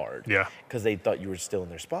work hard. Yeah. Because they thought you were still in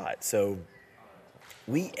their spot. So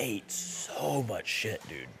we ate so much shit,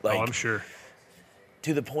 dude. Like, I'm sure.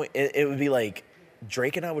 to the point, it would be like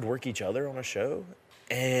Drake and I would work each other on a show,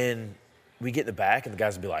 and we get in the back, and the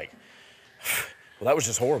guys would be like, well, that was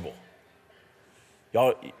just horrible.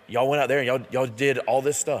 Y'all went out there and y'all did all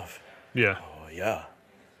this stuff. Yeah. Oh, yeah.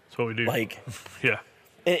 That's what we do. Like, yeah.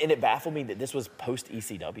 And it baffled me that this was post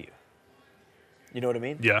ECW. You know what I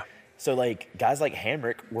mean? Yeah. So like guys like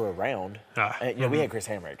Hamrick were around. And, we had Chris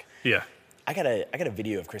Hamrick. Yeah. I got a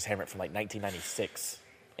video of Chris Hamrick from like 1996,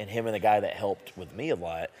 and him and the guy that helped with me a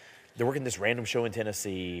lot. They're working this random show in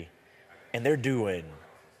Tennessee, and they're doing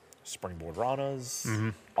springboard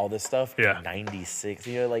ranas, all this stuff. Yeah. 96,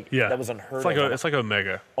 like Yeah. that was unheard It's like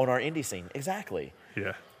Omega. on our indie scene. Exactly.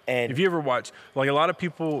 Yeah. And If you ever watch, like a lot of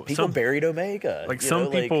people, people buried Omega. like you some know,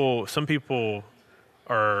 people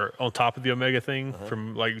are on top of the Omega thing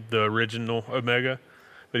from like the original Omega.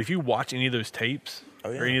 But if you watch any of those tapes Oh,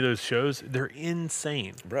 yeah. or any of those shows, they're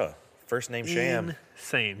insane. Bruh, first name Sham,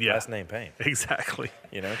 Insane. Yeah. last name Payne. Exactly.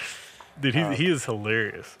 You know? Dude, he is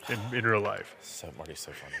hilarious in real life. So Marty's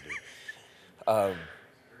so funny, dude.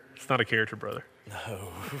 It's not a character, brother.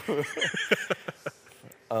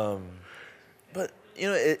 But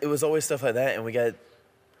it was always stuff like that, and we got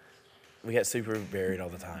super buried all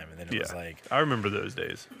the time, and then it was like, I remember those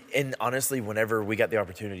days. and honestly, whenever we got the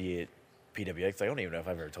opportunity at PWX, I don't even know if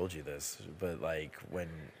I've ever told you this, but like when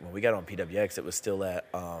we got on PWX, it was still at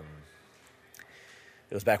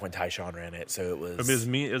it was back when Tyshawn ran it, so it was. I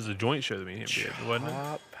mean, it was a joint show that me and him did, wasn't it?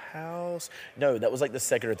 Chop House. No, that was like the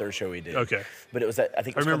second or third show we did. Okay. But it was that I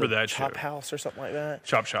think it was remember called the that show. Chop House or something like that.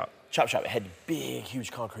 Chop Shop. Chop Shop. It had big,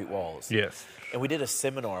 huge concrete walls. Yes. And we did a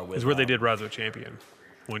seminar with. It's where they did Rise of a Champion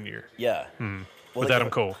one year. Yeah. Well, With like Adam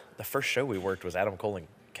Cole. The first show we worked was Adam Cole and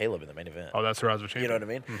Caleb in the main event. Oh, that's Rise of a Champion. You know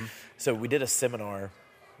what I mean? So we did a seminar,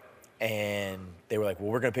 and they were like,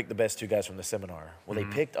 well, we're going to pick the best two guys from the seminar. Well, they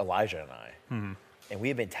picked Elijah and I. And we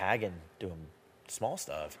had been tagging, doing small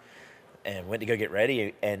stuff, and went to go get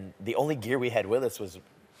ready. And the only gear we had with us was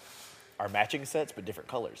our matching sets, but different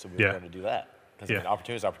colors. So we were Yeah. going to do that. Because Yeah.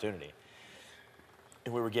 opportunity is opportunity.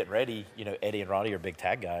 And we were getting ready. Eddie and Roddy are big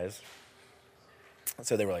tag guys.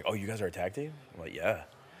 So they were like, oh, you guys are a tag team? I'm like, yeah.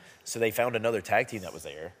 So they found another tag team that was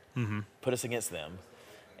there, put us against them,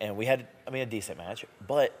 and we had, a decent match.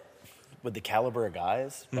 But with the caliber of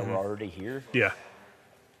guys that were already here, Yeah.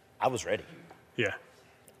 I was ready. Yeah.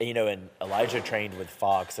 And, and Elijah trained with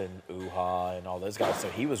Fox and Uha and all those guys, so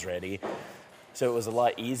he was ready. So it was a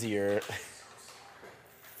lot easier.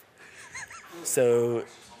 So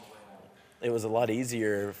it was a lot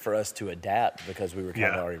easier for us to adapt because we were kind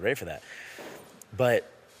of Yeah. already ready for that. But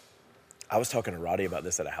I was talking to Roddy about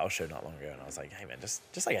this at a house show not long ago, and I was like, hey, man, just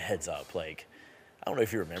like a heads up. Like, I don't know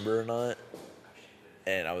if you remember or not.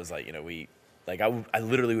 And I was like, I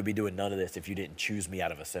literally would be doing none of this if you didn't choose me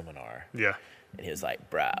out of a seminar. Yeah. And he was like,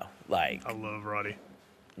 bro, like, I love Roddy.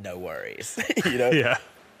 no worries. Yeah.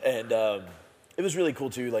 And it was really cool,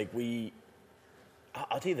 too. Like,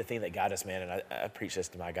 I'll tell you the thing that got us, man, and I preach this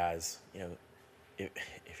to my guys.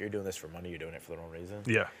 If you're doing this for money, you're doing it for the wrong reason.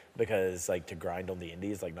 Yeah. Because, like, to grind on the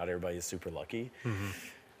indies, like, not everybody is super lucky.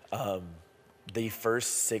 The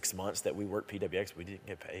first 6 months that we worked PWX, we didn't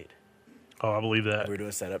get paid. Oh, I believe that. We were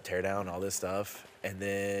doing setup, teardown, all this stuff. And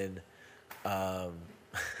then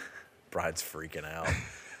Brian's freaking out.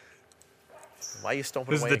 Why are you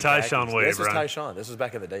stomping This is away the in Tyshawn khakis? way, This was Brian. Tyshawn. This was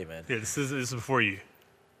back in the day, man. Yeah, this is before you.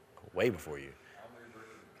 Way before you.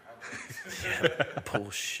 Yeah,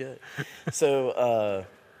 bullshit. So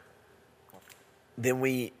then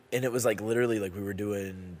and it was like literally like we were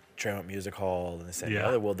doing Tremont Music Hall and this and the Yeah.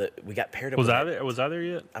 other. Well, we got paired up. Was with I there? Was I there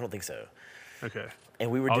yet? I don't think so. Okay.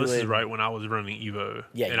 And we were Oh, doing. this is right when I was running Evo.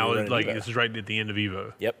 Yeah, and you I were was running like, Evo. this is right at the end of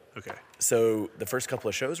Evo. Yep. Okay. So the first couple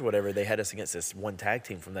of shows or whatever, they had us against this one tag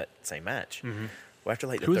team from that same match. Well, after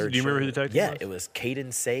like the Who was it? third Do you remember show- who the tag team Yeah, was? it was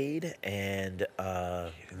Caden Sade and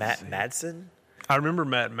Matt Madsen. I remember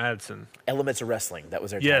Matt Madsen. Elements of Wrestling. That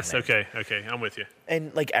was their Yes. tag name. Okay. I'm with you.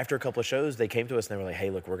 And like after a couple of shows, they came to us and they were like, "Hey,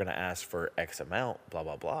 look, we're gonna ask for X amount, blah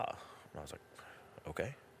blah blah." And I was like,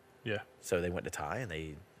 "Okay." Yeah. So they went to Ty and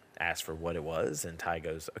they asked for what it was, and Ty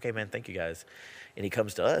goes, "Okay, man, thank you guys." And he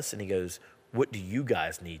comes to us and he goes, "What do you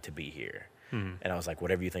guys need to be here?" And I was like,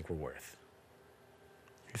 "Whatever you think we're worth."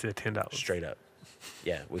 He said $10. Straight up.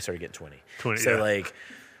 Yeah, we started getting 20. 20, So yeah. like,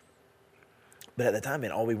 but at the time,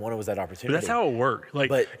 man, all we wanted was that opportunity. But that's how it worked. Like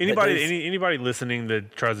But anybody, there's- anybody listening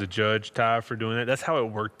that tries to judge Ty for doing that, that's how it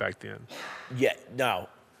worked back then. Yeah, no,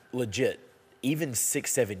 legit. Even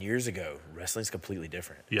 6-7 years ago, wrestling's completely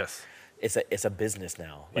different. Yes. It's a business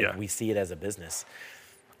now. Like Yeah. we see it as a business,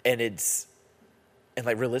 and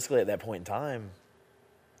like realistically at that point in time,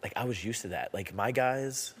 like I was used to that. Like my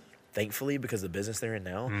guys, thankfully because of the business they're in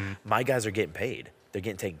now, my guys are getting paid. They're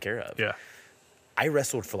getting taken care of. Yeah. I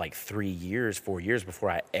wrestled for like 4 years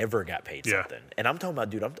before I ever got paid Yeah. something. And I'm talking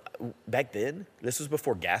about, dude, back then, this was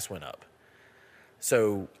before gas went up.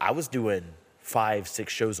 So I was doing 5-6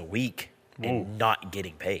 shows a week Whoa. and not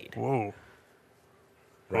getting paid. Whoa.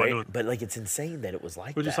 We're not right? doing- But like it's insane that it was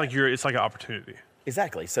like But that. it's like it's like an opportunity.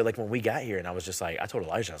 Exactly. So like when we got here and I was just like, I told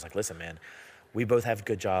Elijah, I was like, listen, man, we both have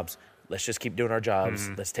good jobs. Let's just keep doing our jobs.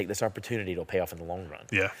 Let's take this opportunity. It'll pay off in the long run.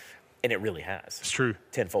 Yeah, And it really has. it's true.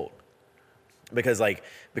 Tenfold. Because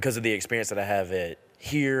of the experience that I have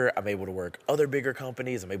here, I'm able to work other bigger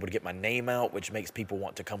companies. I'm able to get my name out, which makes people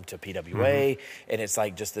want to come to PWA. And it's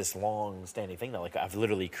like just this long standing thing that like I've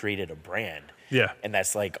literally created a brand. Yeah. And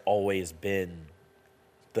that's like always been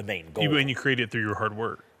the main goal. And you create it through your hard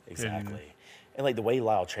work. Exactly. And like the way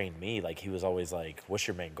Lyle trained me, like he was always like, what's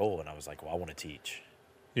your main goal? And I was like, well, I want to teach.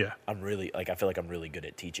 Yeah. I feel like I'm really good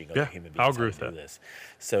at teaching other Yeah, human beings I'll how agree to with do that. this.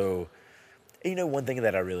 So, you know, one thing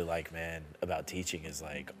that I really like, man, about teaching is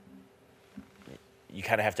like, you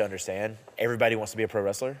kind of have to understand everybody wants to be a pro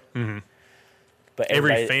wrestler. Mm-hmm. But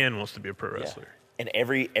Every fan wants to be a pro yeah. wrestler. And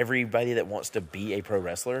everybody that wants to be a pro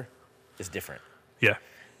wrestler is different. Yeah.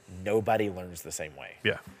 Nobody learns the same way.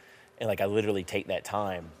 Yeah. And like I literally take that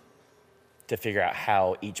time to figure out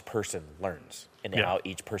how each person learns and Yeah. how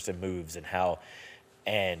each person moves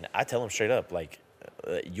and I tell them straight up, like,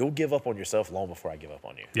 you'll give up on yourself long before I give up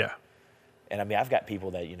on you. Yeah. And I mean, I've got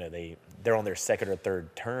people that, you know, they're on their second or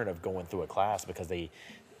third turn of going through a class because it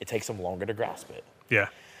takes them longer to grasp it. Yeah.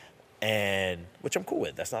 And which I'm cool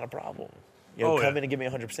with. That's not a problem. You know, Oh, come yeah. in and give me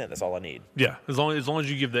 100%. That's all I need. Yeah. As long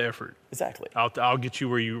as you give the effort, Exactly. I'll get you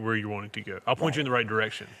where you're wanting to go. I'll point you in the right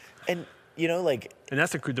direction. And you know, like, And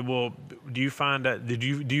that's well. Do you find that? Do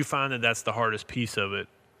you find that that's the hardest piece of it?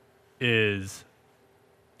 Is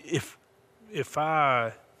if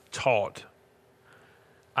I taught,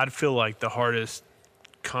 I'd feel like the hardest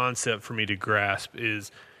concept for me to grasp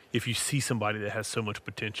is if you see somebody that has so much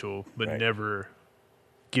potential but Right. never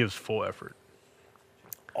gives full effort.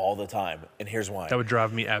 all the time. And here's why. That would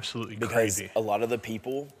drive me absolutely Because crazy. a lot of the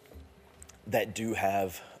people that do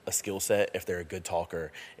have a skill set, if they're a good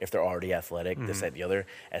talker, if they're already athletic, this, that, and the other,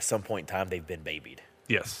 at some point in time, they've been babied.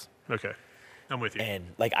 Yes. Okay. I'm with you. And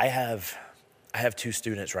like I have two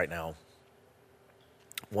students right now.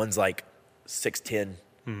 One's like 6'10",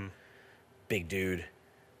 big dude.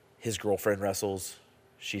 His girlfriend wrestles.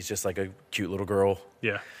 She's just like a cute little girl.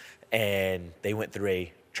 Yeah. And they went through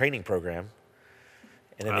a training program,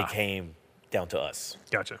 and then Ah. they came down to us.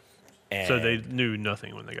 Gotcha. And So they knew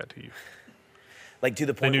nothing when they got to you. like to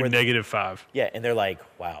the They point knew where -5. yeah, and they're like,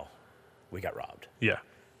 "Wow, we got robbed," Yeah.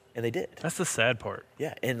 and they did. That's the sad part.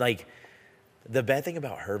 Yeah, and like the bad thing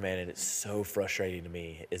about her, man, and it's so frustrating to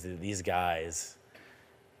me, is that these guys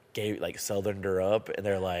southerned her up, and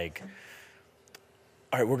they're like,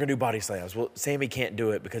 "All right, we're gonna do body slams." Well, Sammy can't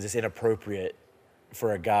do it because it's inappropriate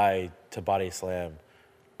for a guy to body slam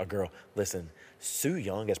a girl. Listen, Sue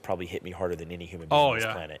Young has probably hit me harder than any human being Oh on this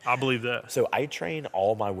yeah. planet. I believe that. So I train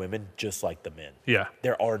all my women just like the men. Yeah.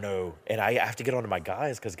 There are no, and I have to get onto my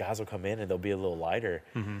guys because guys will come in and they'll be a little lighter.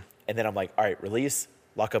 Mm-hmm. And then I'm like, all right, release,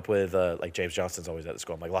 lock up with, like James Johnson's always at the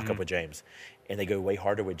school. I'm like, lock Mm-hmm. up with James. And they go way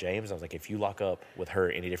harder with James. I was like, if you lock up with her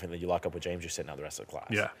any different than you lock up with James, you're sitting out the rest of the class.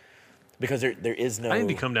 Yeah. Because there is no. I need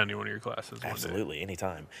to come down to one of your classes one day. Absolutely,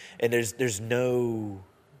 anytime. And there's no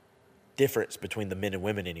difference between the men and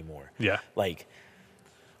women anymore. Yeah. Like,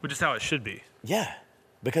 Which is how it should be. yeah,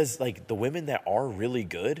 because like the women that are really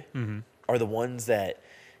good are the ones that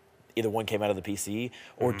either one came out of the PC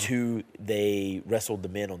or two they wrestled the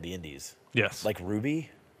men on the indies. Yes. Like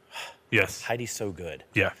Ruby, yes. Heidi's so good.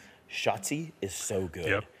 Yeah. Shotzi is so good.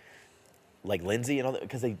 Yep. Like Lindsay and all that,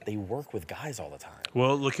 because they work with guys all the time.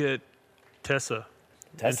 Well, look at Tessa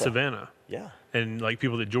and Tessa. Savannah Yeah. and like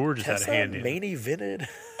people that George has had a Tessa hand in. main evented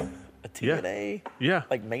a TNA, Yeah.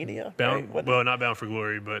 like Mania. Bound, right? What- well, not Bound for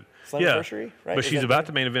Glory, but yeah. Slammiversary, right? But Is she's that about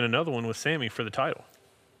the- to main event another one with Sammy for the title.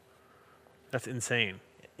 That's insane.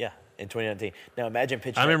 Yeah, in 2019. Now imagine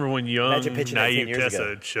pitching. I remember when young, imagine pitching that 10 naive years Tessa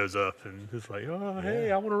ago. shows up and is like, oh,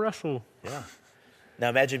 hey, I want to wrestle. Yeah. Now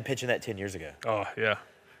imagine pitching that 10 years ago. Oh, yeah.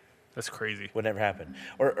 That's crazy. Would never happen.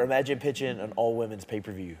 Or imagine pitching an all women's pay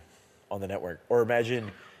per view on the network. Or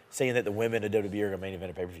imagine saying that the women of WWE are going to main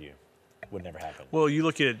event a pay per view. Would never happen. Well, you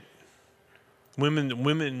look at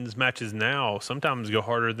women's matches now sometimes go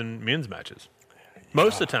harder than men's matches.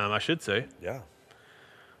 Most of the time, I should say. Yeah.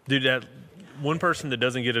 Dude, that one person that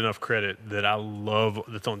doesn't get enough credit that I love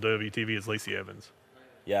that's on WTV is Lacey Evans.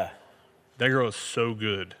 Yeah. That girl is so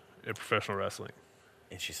good at professional wrestling.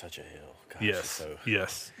 And she's such a heel. God, Yes. she's so.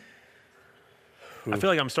 Yes. I feel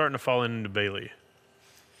like I'm starting to fall into Bailey,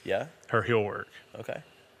 Yeah. her heel work. Okay.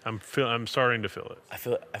 I'm starting to feel it. I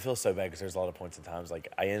feel so bad because there's a lot of points and times like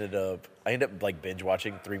I end up like binge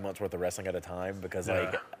watching 3 months worth of wrestling at a time because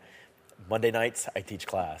like Yeah. Monday nights I teach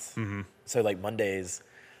class. Mm-hmm. So like Mondays,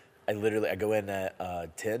 I go in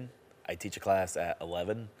at 10 I teach a class at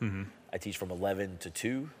 11. Mm-hmm. I teach from 11 to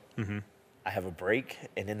 2. I have a break,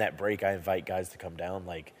 and in that break, I invite guys to come down,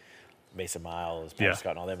 like Mason Miles, Patrick Yeah. Scott,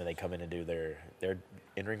 and all them, and they come in and do their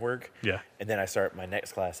in-ring work. Yeah. And then I start my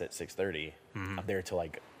next class at 6:30. I'm there till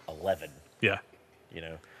like 11. Yeah. You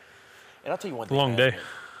know. And I'll tell you one thing. Long man. day.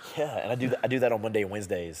 Yeah, and I do that on Monday and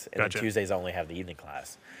Wednesdays, and Gotcha. then Tuesdays I only have the evening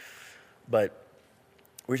class. But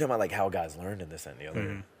we were talking about like how guys learn and this and the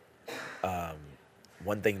other.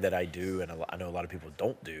 One thing that I do, and I know a lot of people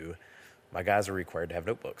don't do, my guys are required to have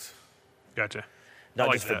notebooks. Gotcha. Not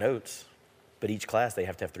like just for that. notes, but each class they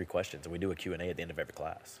have to have 3 questions, and we do a Q&A at the end of every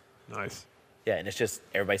class. Nice. Yeah, and it's just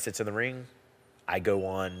everybody sits in the ring. I go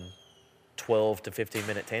on 12 to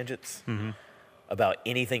 15-minute tangents about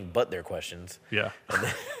anything but their questions. Yeah.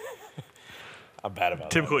 I'm bad about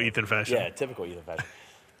Typical that. Ethan fashion. Yeah, typical Ethan fashion.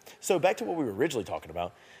 So back to what we were originally talking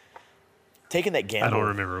about. Taking that gamble. I don't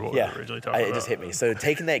remember what we were originally talking It about. just hit me. So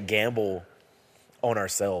taking that gamble on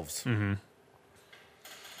ourselves.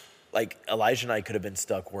 Like Elijah and I could have been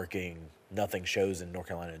stuck working nothing shows in North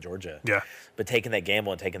Carolina and Georgia. Yeah. But taking that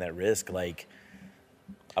gamble and taking that risk, like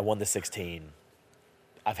I won the 16.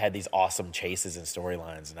 I've had these awesome chases and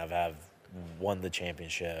storylines, and I've won the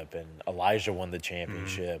championship, and Elijah won the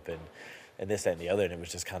championship, and this, that, and the other. And it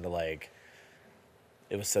was just kind of like,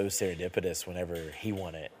 it was so serendipitous whenever he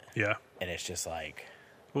won it. Yeah. And it's just like,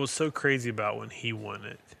 What was so crazy about when he won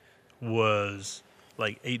it was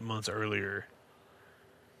like 8 months earlier,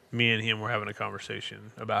 me and him were having a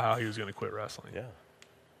conversation about how he was going to quit wrestling. yeah,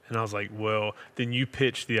 And I was like, well, then you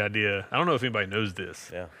pitched the idea. I don't know if anybody knows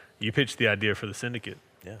this. yeah, You pitched the idea for the syndicate.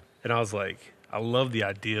 yeah. And I was like, I love the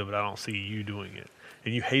idea, but I don't see you doing it.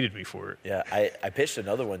 And you hated me for it. Yeah, I pitched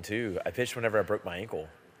another one too. I pitched whenever I broke my ankle.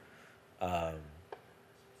 I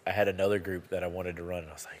had another group that I wanted to run, and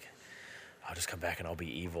I was like, I'll just come back and I'll be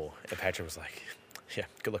evil. And Patrick was like, yeah,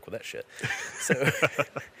 good luck with that shit. So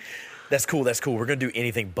that's cool. We're going to do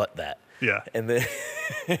anything but that. Yeah. And then,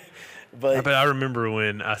 but But I remember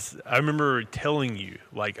when I remember telling you,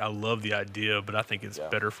 like, I love the idea, but I think it's Yeah.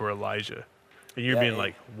 better for Elijah. And you're Yeah, being and-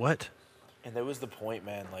 like, what? And there was the point,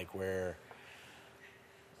 man, like where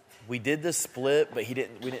we did the split, but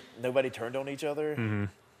nobody turned on each other.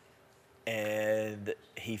 And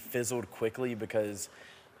he fizzled quickly because,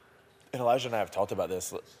 and Elijah and I have talked about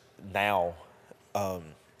this now.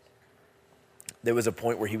 There was a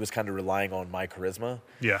point where he was kind of relying on my charisma,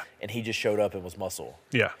 Yeah. and he just showed up and was muscle.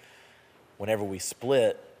 Yeah. Whenever we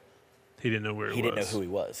split, He didn't know where it he was. didn't know who he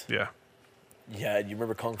was. Yeah. Yeah, you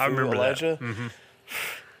remember Kung Fu I remember that. Elijah?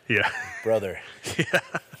 Yeah. Brother. Yeah.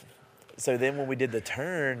 So then when we did the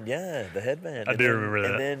turn, the headband. I and do then- remember and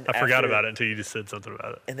that. then I forgot after- about it until you just said something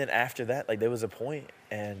about it. And then after that, like there was a point,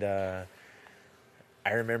 and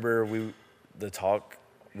I remember the talk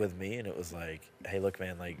with me, and it was like, "Hey, look,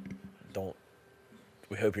 man, like,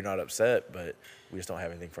 we hope you're not upset, but we just don't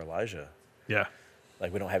have anything for Elijah. Yeah.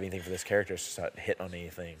 Like, we don't have anything for this character. It's just not hitting on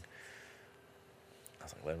anything." I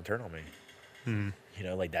was like, "Let him turn on me." You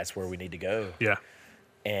know, like that's where we need to go. Yeah.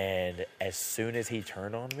 And as soon as he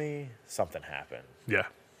turned on me, something happened. Yeah.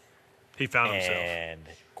 He found himself. And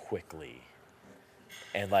quickly.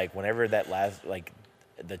 And like whenever that last, like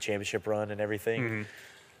the championship run and everything,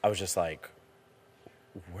 I was just like,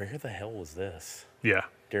 where the hell was this Yeah.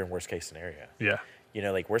 during worst case scenario? Yeah. You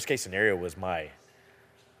know, like worst case scenario was my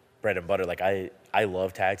bread and butter. Like I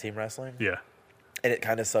love tag team wrestling. Yeah. And it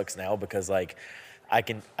kind of sucks now because like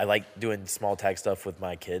I like doing small tag stuff with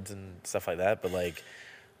my kids and stuff like that. But like,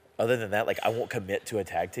 other than that, like I won't commit to a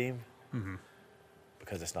tag team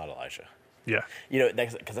because it's not Elijah. Yeah. You know,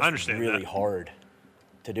 because that's understand really that. hard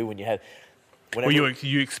to do when you have. Well, Whenever,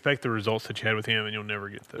 you expect the results that you had with him, and you'll never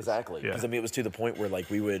get those. exactly. Yeah. Because I mean, it was to the point where like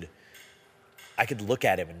I could look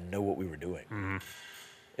at him and know what we were doing.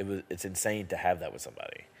 It's insane to have that with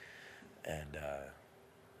somebody, and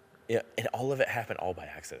yeah, and all of it happened all by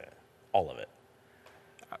accident. All of it.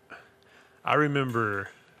 I remember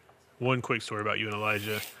one quick story about you and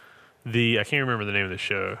Elijah. I can't remember the name of the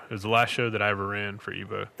show. It was the last show that I ever ran for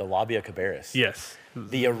Evo. The lobby of Cabarrus. Yes.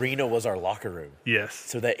 The arena was our locker room. Yes.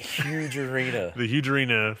 So that huge arena. The huge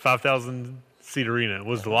arena, 5,000 seat arena,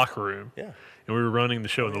 was the locker room. Yeah. And we were running the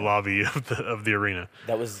show in the lobby of the arena.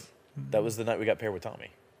 That was the night we got paired with Tommy.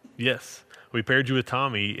 Yes. We paired you with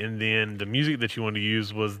Tommy, and then the music that you wanted to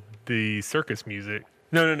use was the circus music.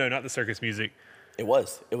 No, not the circus music. It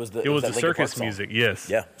was the It was that the Linkin Park circus song. music, yes.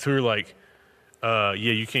 Yeah. So we were like, yeah,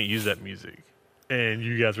 you can't use that music. And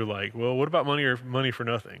you guys were like, well, what about money for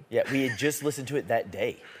nothing? Yeah, we had just listened to it that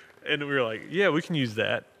day. And we were like, yeah, we can use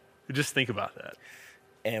that. Just think about that.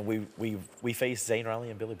 And we faced Zane Riley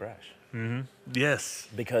and Billy Brash Yes.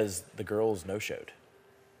 because the girls no-showed.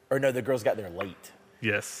 Or no, the girls got there late.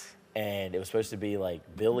 Yes. And it was supposed to be like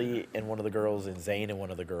Billy and one of the girls and Zane and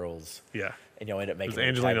one of the girls. Yeah. And y'all ended up It making was a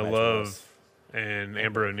Angelina tag match with Love us, and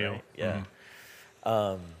Amber O'Neal. right? Yeah.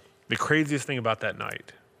 The craziest thing about that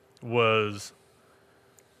night was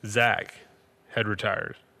Zach had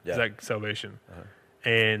retired. Yeah. Zach Salvation.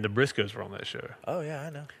 And the Briscoes were on that show. Oh, yeah, I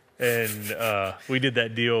know. And we did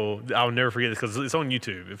that deal. I'll never forget this because it's on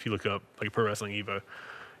YouTube if you look up like Pro Wrestling Evo,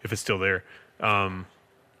 if it's still there. And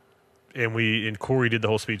Corey did the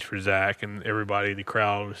whole speech for Zach, and everybody, the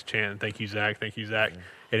crowd was chanting, "Thank you, Zach! Thank you, Zach!"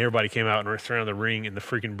 And everybody came out and surrounded the ring, and the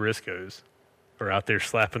freaking Briscoes are out there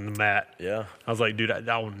slapping the mat. Yeah. I was like, dude,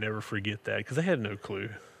 I will never forget that because they had no clue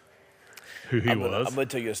who he was. I'm going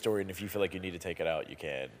to tell you a story, and if you feel like you need to take it out, you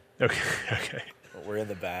can. Okay, okay. We're in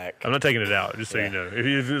the back. I'm not taking it out, just so Yeah. you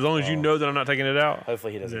know. As long as you know that I'm not taking it out.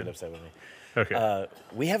 Hopefully he doesn't Yeah. get upset with me. Okay.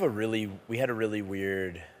 We had a really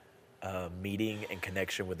weird meeting and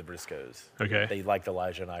connection with the Briscoes. Okay. They liked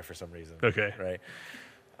Elijah and I for some reason. Okay. Right.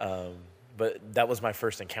 But that was my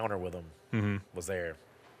first encounter with them. Mm-hmm. Was there,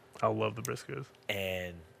 I love the Briscoes.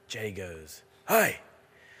 and Jay goes, "Hey,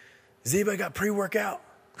 has anybody got pre-workout?"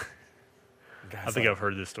 I think I've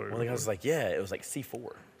heard this story One of the guys was before. like, "Yeah, it was like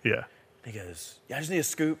C4." Yeah. He goes, "Yeah, I just need a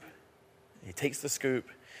scoop." And he takes the scoop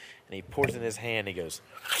and he pours it in his hand. He goes,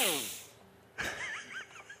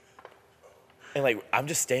 and like I'm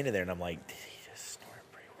just standing there and I'm like, did he just snort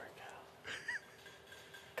pre-workout?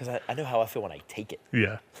 Because I know how I feel when I take it.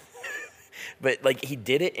 Yeah. But like he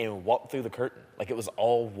did it and walked through the curtain. Like it was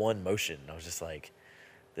all one motion. I was just like,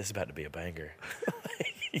 this is about to be a banger.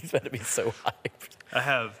 He's about to be so hyped. I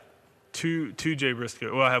have two Jay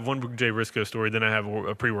Briscoe. Well, I have one Jay Briscoe story. Then I have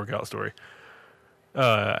a pre-workout story.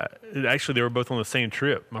 Actually, they were both on the same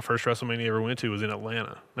trip. My first WrestleMania I ever went to was in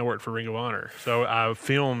Atlanta. I worked for Ring of Honor, so I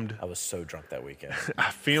was so drunk that weekend.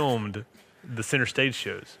 filmed the center stage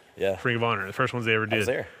shows. Yeah. for Ring of Honor, the first ones they ever did. I was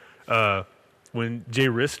there. When Jay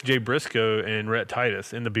Briscoe and Rhett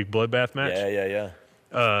Titus in the big bloodbath match.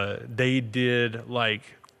 Yeah. They did like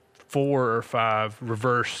 4 or 5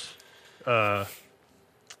 reverse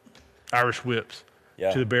Irish whips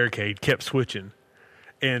Yeah. to the barricade, kept switching,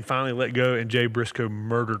 and finally let go, and Jay Briscoe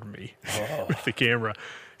murdered me with the camera.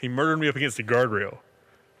 He murdered me up against the guardrail,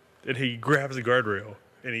 and he grabs the guardrail,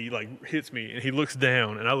 and he like hits me, and he looks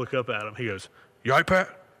down, and I look up at him. He goes, "You all right, Pat?"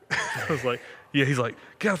 I was like, "Yeah." He's like,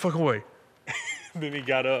 "Get out of the fucking way." Then he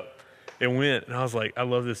got up and went, and I was like, I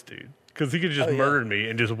love this dude. Because he could have just Oh, yeah. murdered me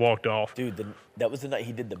and just walked off. Dude, that was the night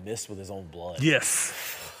he did the mist with his own blood. Yes.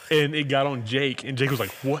 And it got on Jake, and Jake was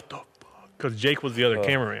like, what the fuck? Because Jake was the other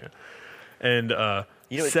cameraman. And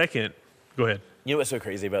You know what- second, go ahead. You know what's so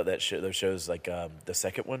crazy about that show? Those shows, like the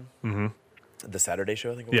second one, the Saturday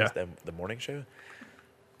show, I think it was, Yeah. the morning show.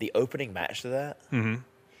 The opening match to that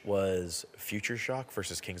was Future Shock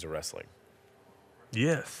versus Kings of Wrestling.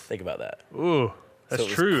 Yes. Think about that. Ooh, that's So it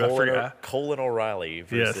was true. I Colin, forgot. Colin O'Reilly Yes.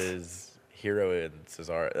 versus Hero and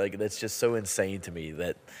Cesaro. Like that's just so insane to me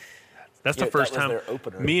that That's Yeah, the first that was time their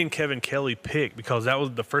opener. me and Kevin Kelly picked, because that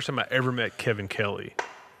was the first time I ever met Kevin Kelly.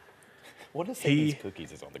 what is He- these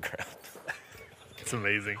cookies is on the ground? It's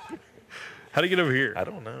amazing. How'd he get over here? I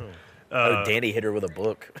don't know. Danny hit her with a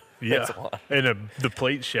book. Yeah, That's why. and the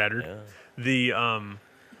plate shattered. Yeah. The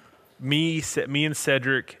me and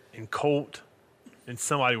Cedric and Colt and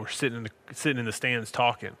somebody were sitting in the stands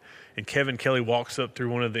talking, and Kevin Kelly walks up through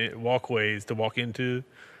one of the walkways to walk into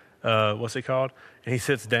what's it called, and he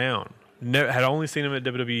sits down. Had only seen him at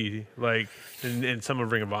WWE, like in some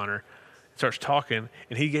of Ring of Honor. Starts talking,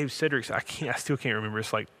 and he gave Cedric, I still can't remember.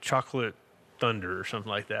 It's like Chocolate Thunder or something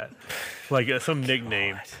like that, like some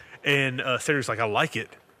nickname. And Cedric's like, I like it.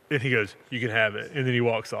 And he goes, you can have it. And then he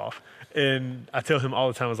walks off. And I tell him all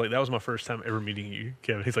the time, I was like, that was my first time ever meeting you,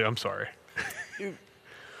 Kevin. He's like, I'm sorry.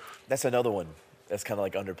 That's another one that's kind of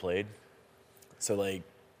like underplayed. So like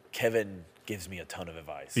Kevin gives me a ton of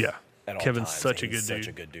advice. Yeah. at all Kevin's times, such and a he's good Such dude.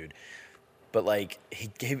 a good dude. But like he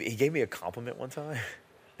gave me a compliment one time,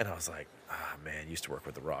 and I was like, man, used to work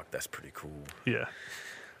with The Rock. That's pretty cool. Yeah.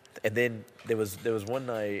 And then there was one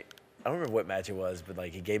night, I don't remember what match it was, but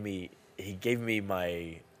like he gave me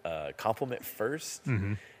my compliment first.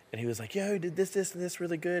 Mm-hmm. And he was like, yo, did this, and this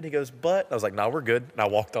really good. And he goes, but I was like, nah, we're good. And I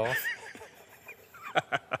walked off.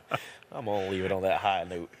 I'm gonna leave it on that high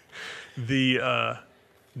note. The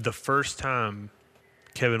first time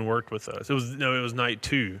Kevin worked with us, it was night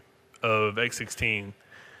 2 of X16,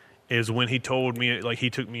 is when he told me, like he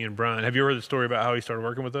took me and Brian. Have you heard the story about how he started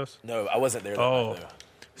working with us? No, I wasn't there that Oh, night, though.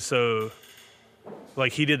 so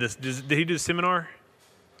like he did this. Did he do a seminar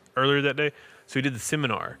earlier that day? So he did the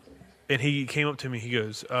seminar, and he came up to me. He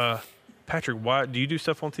goes, "Patrick, why do you do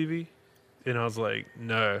stuff on TV?" And I was like,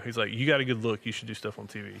 no. He's like, you got a good look. You should do stuff on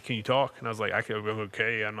TV. Can you talk? And I was like, I'm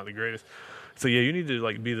okay. I'm not the greatest. So yeah, you need to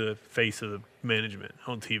like be the face of the management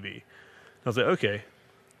on TV. And I was like, okay.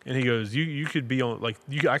 And he goes, you could be on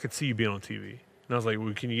I could see you being on TV. And I was like,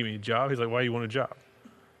 well, can you give me a job? He's like, why do you want a job?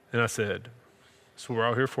 And I said, that's what we're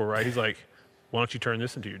out here for, right? He's like, why don't you turn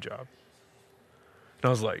this into your job? And I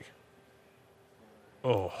was like,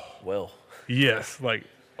 oh, Well, yes. Like,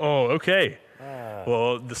 oh, okay.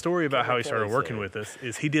 Well, the story about how he started Kelly's working there. with us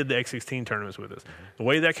is he did the X16 tournaments with us. The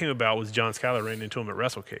way that came about was John Skyler ran into him at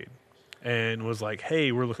WrestleCade and was like,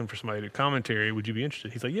 hey, we're looking for somebody to commentary. Would you be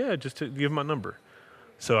interested? He's like, yeah, just to give him my number.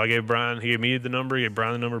 So I gave Brian, he gave me the number, he gave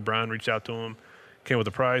Brian the number. Brian reached out to him, came with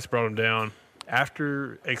a price, brought him down.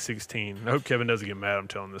 After X16, I hope Kevin doesn't get mad I'm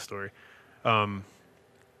telling this story.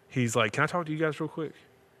 He's like, can I talk to you guys real quick?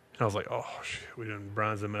 And I was like, oh, shit,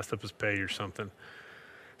 Brian's done messed up his pay or something.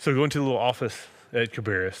 So we go into the little office at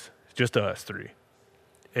Cabarrus, just us three.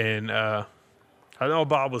 And I know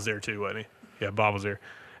Bob was there too, wasn't he? Yeah, Bob was there.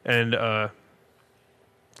 And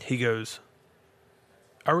he goes,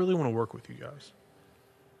 I really want to work with you guys.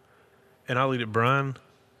 And I looked at Brian,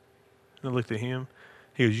 and I looked at him.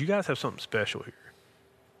 He goes, you guys have something special here.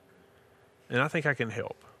 And I think I can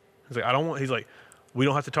help. He's like, we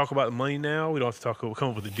don't have to talk about the money now. We don't have to come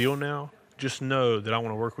up with a deal now. Just know that I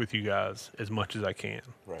want to work with you guys as much as I can.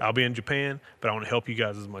 Right. I'll be in Japan, but I want to help you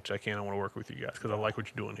guys as much as I can. I want to work with you guys because I like what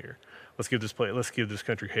you're doing here. Let's give this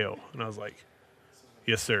country hell. And I was like,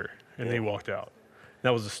 yes, sir. And then he walked out.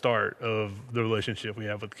 That was the start of the relationship we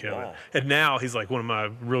have with Kevin. Wow. And now he's like one of my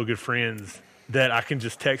real good friends that I can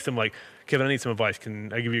just text him like, Kevin, I need some advice.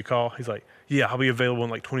 Can I give you a call? He's like, yeah, I'll be available in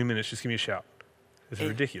like 20 minutes. Just give me a shout. It's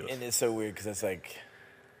ridiculous. And it's so weird because it's like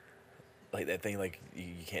that thing, like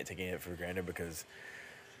you can't take it for granted because,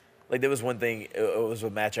 like, there was one thing. It was a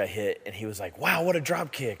match I hit, and he was like, "Wow, what a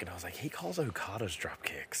drop kick!" And I was like, "He calls Okada's drop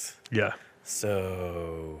kicks." Yeah.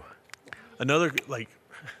 So Another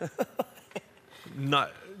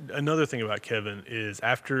another thing about Kevin is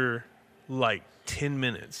after like 10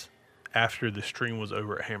 minutes after the stream was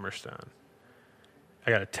over at Hammerstein,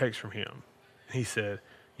 I got a text from him. He said,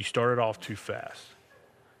 "You started off too fast."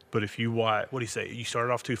 But if you watch, what did he say? You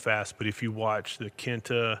started off too fast, but if you watch the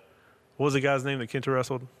Kenta, what was the guy's name that Kenta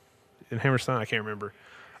wrestled in Hammerstein? I can't remember.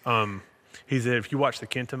 He said, if you watch the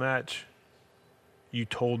Kenta match, you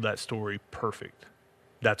told that story perfect.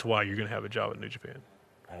 That's why you're going to have a job at New Japan.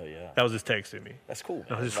 oh yeah, That was his text to me. that's cool.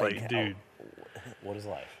 I was just like, dude. what is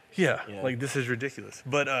life? Yeah, Yeah. like this is ridiculous.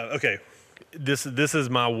 But okay, this is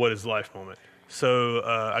my what is life moment. So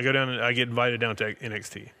I go down and I get invited down to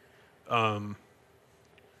NXT.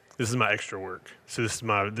 This is my extra work. So I'm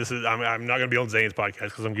not going to be on Zane's podcast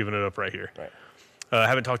because I'm giving it up right here. Right. I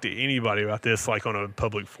haven't talked to anybody about this like on a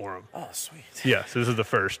public forum. Oh, sweet. Yeah, so this is the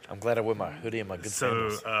first. I'm glad I wear my hoodie and my good So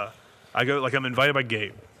sandals. I go I'm invited by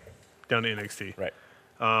Gabe down to NXT. Right.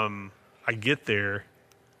 I get there.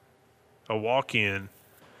 I walk in.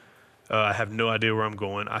 I have no idea where I'm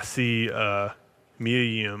going. I see Mia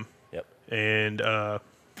Yim Yep. and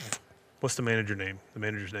what's the manager's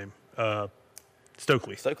name?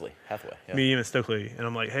 Stokely. Stokely, Hathaway. Yeah. Mia Yim and Stokely. And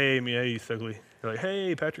I'm like, hey, Mia, hey, Stokely. They're like,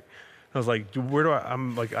 hey, Patrick. I was like, where do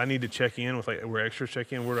I'm like, I need to check in with like, where extras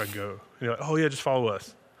check in. Where do I go? And they're like, oh, yeah, just follow us.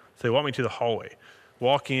 So they walk me to the hallway.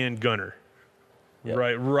 Walk in, Gunner. Yep.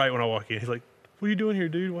 Right when I walk in. He's like, what are you doing here,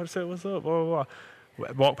 dude? What's up? Blah, blah, blah.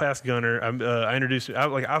 Walk past Gunner. I introduced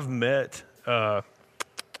I've met,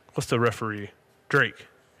 what's the referee? Drake.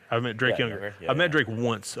 I've met Drake Yeah, Younger. remember? Yeah, I've met yeah. Drake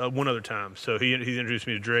once, one other time. So he's introduced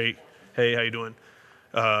me to Drake. Hey, how you doing?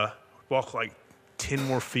 Walk like 10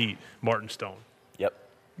 more feet, Martin Stone. Yep.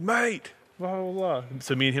 Mate, blah, blah, blah.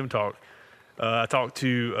 So me and him talk. I talked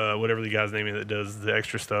to whatever the guy's name is that does the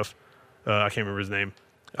extra stuff. I can't remember his name.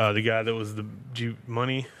 The guy that was the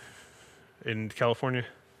Money in California.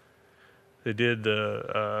 They did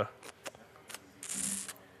the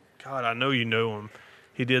God, I know you know him.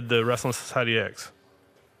 He did the Wrestling Society X.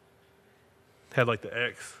 Had like the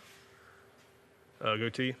X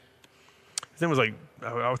goatee. His name was like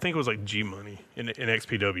I think it was like G Money in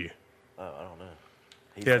XPW. Oh, I don't know.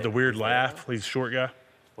 He had the weird he's there laugh. now? He's a short guy.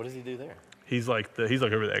 What does he do there? He's like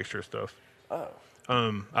over the extra stuff. Oh,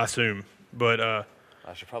 I assume. But I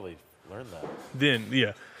should probably learn that. then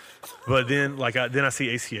yeah. But then I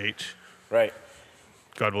see ACH. Right.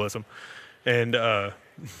 God bless him. And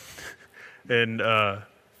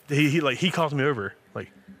he calls me over.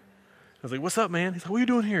 Like I was like, "What's up, man?" He's like, "What are you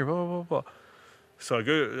doing here?" Blah blah blah. blah. So I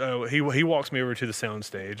go. He walks me over to the sound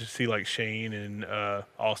stage. See like Shane and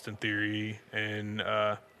Austin Theory and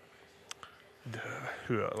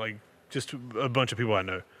who like just a bunch of people I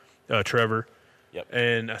know. Trevor, Yep.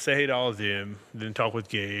 And I say hey to all of them, then talk with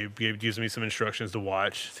Gabe. Gabe gives me some instructions to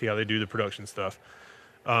watch, see how they do the production stuff.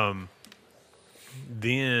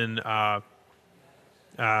 Then I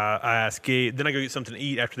ask Gabe. Then I go get something to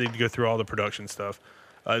eat after they go through all the production stuff.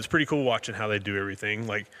 It's pretty cool watching how they do everything.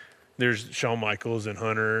 Like there's Shawn Michaels and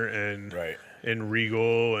Hunter and Right. and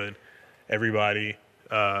Regal and everybody.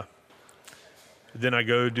 Then I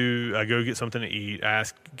go get something to eat. I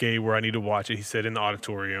ask Gabe where I need to watch it. He said in the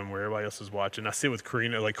auditorium where everybody else is watching. I sit with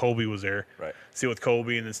Karina, like Colby was there. Right. Sit with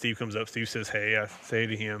Colby, and then Steve comes up. Steve says, hey. I say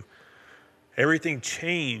to him, everything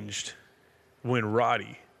changed when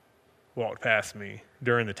Roddy walked past me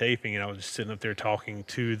during the taping, and I was just sitting up there talking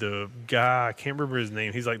to the guy. I can't remember his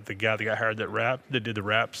name. He's like the guy that got hired that did the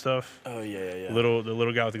rap stuff. Oh, yeah. The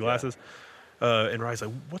little guy with the glasses. And Roddy's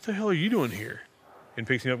like, what the hell are you doing here? And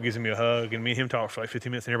picks me up, gives me a hug, and me and him talk for like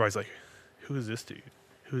 15 minutes, and everybody's like, who is this dude?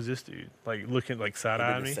 Who is this dude? Like looking like He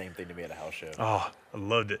side-eyeing did the me. same thing to me at a house show. Oh, I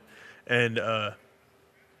loved it. And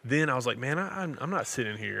then I was like, man, I'm not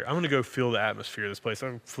sitting here. I'm going to go feel the atmosphere of this place.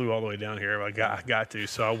 I flew all the way down here. I got to.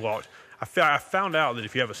 So I walked. I found out that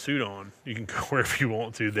if you have a suit on, you can go wherever you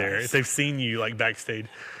want to there. Nice. If they've seen you like backstage.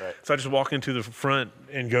 Right. So I just walk into the front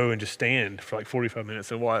and go and just stand for like 45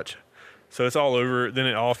 minutes and watch. So it's all over. Then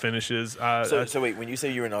it all finishes. So wait, when you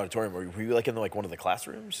say you were in an auditorium, were you like in like one of the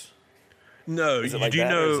classrooms? No, Is it you like do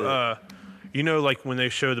that, or is know. You know, like when they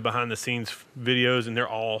show the behind the scenes videos, and they're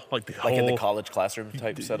all like the Like whole. in the college classroom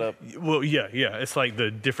type setup? Well, yeah. It's like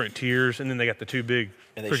the different tiers, and then they got the two big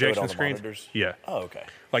And they show it projection on the screens. monitors? Yeah, Oh, okay.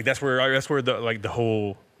 like that's where the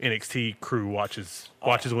whole NXT crew watches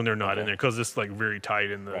when they're not in okay. there, because it's like very tight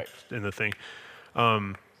in the Right. in the thing.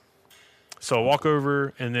 So I walk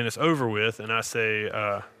over, and then it's over with, and I say,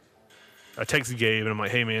 I text Gabe, and I'm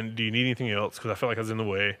like, hey man, do you need anything else? Because I felt like I was in the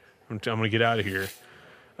way. I'm gonna get out of here.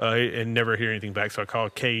 And never hear anything back. So I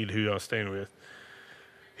called Cade, who I was staying with.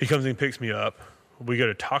 He comes and picks me up. We go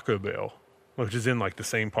to Taco Bell, which is in like the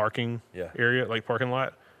same parking Yeah. area, like parking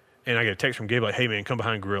lot. And I get a text from Gabe like, hey man, come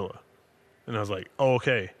behind Gorilla. And I was like, oh,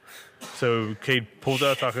 okay. So Cade pulls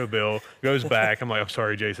out of Taco Bell, goes back. I'm like, I'm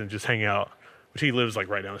sorry, Jason, just hang out. Which he lives like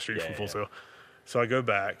right down the street from Full Sail. So I go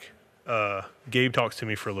back. Gabe talks to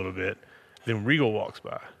me for a little bit. Then Regal walks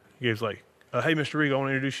by. Gabe's like, hey, Mr. Regal, I want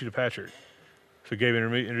to introduce you to Patrick. So Gabe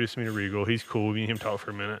introduced me to Regal. He's cool. Me and him talk for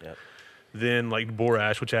a minute. Yep. Then like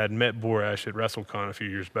Borash, which I had met Borash at WrestleCon a few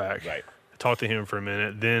years back. Right. I talked to him for a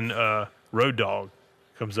minute. Then Road Dogg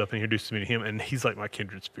comes up and introduces me to him, and he's like my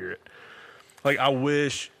kindred spirit. Like I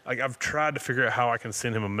wish, like I've tried to figure out how I can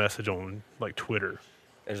send him a message on like Twitter,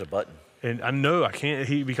 There's a button. and I know I can't.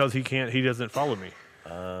 He doesn't follow me,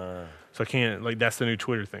 so I can't. Like that's the new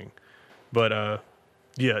Twitter thing. But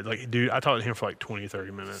yeah, like dude, I talked to him for like 20,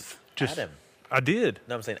 30 minutes. Just Add him. I did.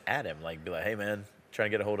 No, I'm saying add him. Like, be like, hey, man, trying to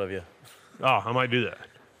get a hold of you. Oh, I might do that.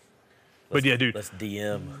 But yeah, dude. Let's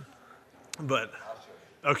DM. But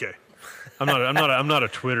okay, I'm not a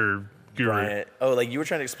Twitter guru. Brian. Oh, like you were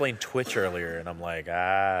trying to explain Twitch earlier, and I'm like,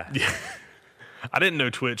 I didn't know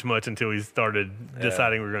Twitch much until we started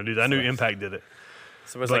deciding we were going to do that. I knew Impact did it.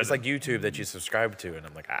 So it's like YouTube that you subscribe to, and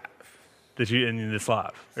I'm like, And it's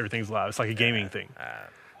live. Everything's live. It's like a gaming thing.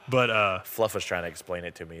 But Fluff was trying to explain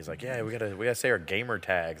it to me. He's like, yeah, we gotta say our gamer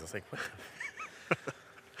tags. I was like, what?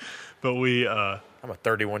 but we I'm a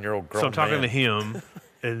 31-year-old grown so I'm talking man. to him,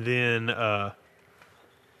 and then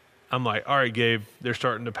I'm like, all right, Gabe, they're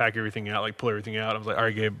starting to pack everything out, like pull everything out. I was like, all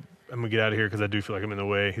right, Gabe, I'm gonna get out of here because I do feel like I'm in the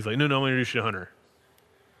way. He's like, no, I'm gonna introduce you to Hunter.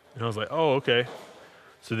 And I was like, oh, okay.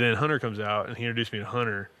 So then Hunter comes out and he introduced me to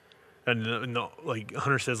Hunter, and like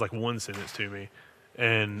Hunter says like one sentence to me,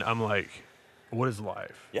 and I'm like, what is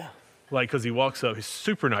life? Yeah. Like, because he walks up, he's a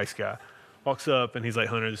super nice guy. Walks up and he's like,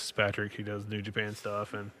 Hunter, this is Patrick. He does New Japan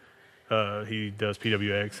stuff, and he does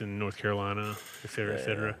PWX in North Carolina, et cetera, et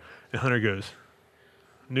cetera. And Hunter goes,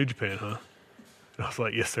 New Japan, huh? And I was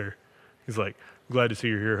like, yes, sir. He's like, glad to see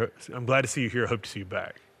you here. I'm glad to see you here. I hope to see you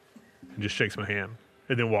back. And just shakes my hand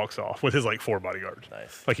and then walks off with his like 4 bodyguards.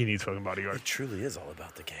 Nice. Like he needs fucking bodyguards. It truly is all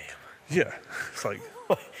about the game. Yeah. It's like,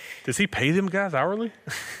 does he pay them guys hourly?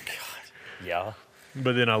 Yeah.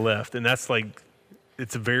 But then I left, and that's like,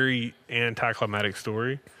 it's a very anticlimactic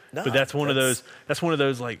story. No, but that's one of those. That's one of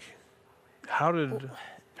those like, how did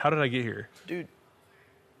I get here? Dude,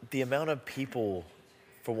 the amount of people,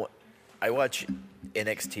 for what I watch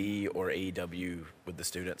NXT or AEW with the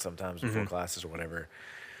students sometimes before classes or whatever.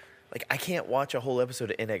 Like, I can't watch a whole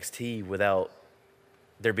episode of NXT without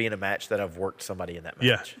there being a match that I've worked somebody in that match.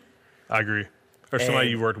 Yeah, I agree. Or somebody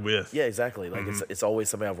And- you worked with. Yeah, exactly. Like it's always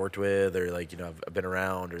somebody I've worked with, or like I've been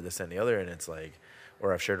around, or this and the other, and it's like,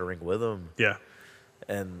 or I've shared a ring with them, Yeah.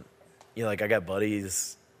 and like I got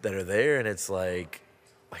buddies that are there, and it's like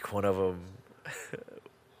one of them.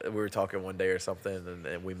 We were talking one day or something,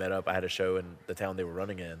 and we met up. I had a show in the town they were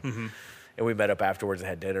running in, and we met up afterwards and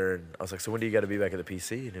had dinner. And I was like, "So when do you got to be back at the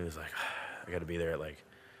PC?" And he was like, "I got to be there at like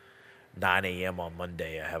 9 a.m. on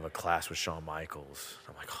Monday. I have a class with Shawn Michaels."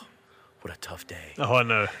 I'm like, "Oh, what a tough day! Oh, I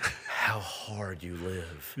know. How hard you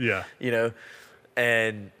live." Yeah. You know,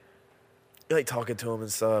 and you're like talking to him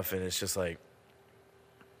and stuff, and it's just like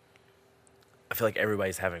I feel like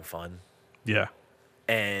everybody's having fun. Yeah.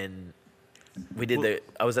 And we did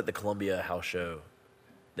I was at the Columbia house show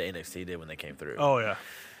the NXT did when they came through. Oh, yeah.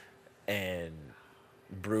 And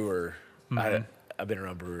Brewer, I've been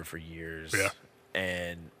around Brewer for years. Yeah.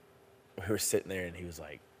 And we were sitting there, and he was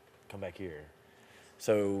like, "Come back here."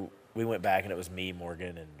 So we went back, and it was me,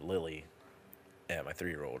 Morgan, and Lily, and my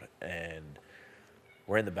 3-year-old. And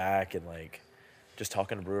we're in the back and like just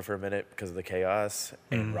talking to Brewer for a minute because of the chaos.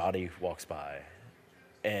 And Roddy walks by,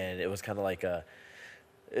 and it was kind of like a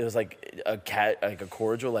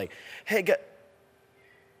cordial, like, "Hey,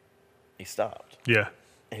 he stopped. Yeah.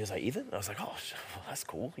 And he was like, "Ethan?" I was like, "Oh, well, that's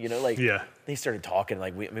cool." You know, like, Yeah. He started talking,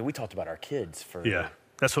 like, we talked about our kids for, Yeah.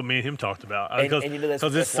 That's what me and him talked about. And- Because and you know, that's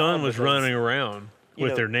his son wild was because, running around you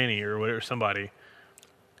with know, their nanny or whatever, somebody.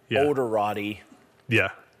 Yeah. older Roddy Yeah.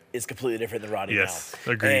 is completely different than Roddy Yes,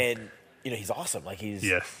 now. agreed. And, he's awesome. Like, he's,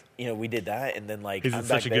 Yes. we did that, and then, like, He's I'm in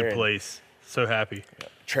back such a there, good and place. So happy.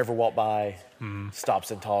 Trevor walked by, Mm-hmm.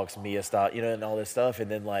 stops and talks, Mia stopped, and all this stuff. And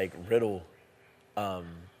then, like, Riddle, because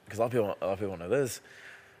a lot of people don't know this,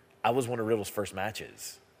 I was one of Riddle's first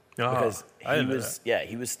matches. Oh, Because I he didn't know was, that.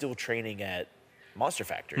 he was still training at Monster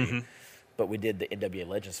Factory, Mm-hmm. but we did the NWA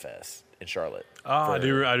Legends Fest in Charlotte. Oh, I for-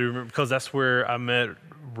 do remember because that's where I met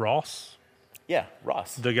Ross, Yeah,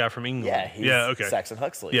 Ross. the guy from England. Yeah, he's okay. Saxon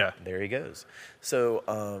Huxley. Yeah. There he goes. So,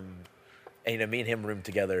 and me and him roomed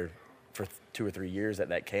together for 2 or 3 years at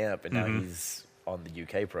that camp, and now he's on the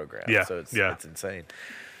UK program. Mm-hmm. Yeah, So it's yeah. it's insane.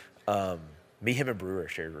 Me, him, and Brewer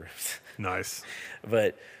shared rooms. Nice.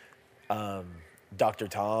 But Dr.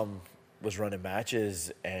 Tom was running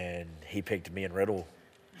matches, and he picked me and Riddle,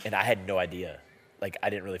 and I had no idea. Like, I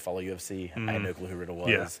didn't really follow UFC. I had no clue who Riddle was.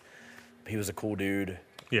 Yeah. He was a cool dude.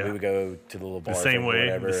 Yeah. We would go to the little bar. The same thing or way.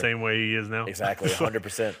 whatever. The same way he is now. Exactly,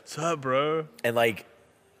 100%. What's up, bro? And, like,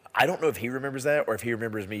 I don't know if he remembers that or if he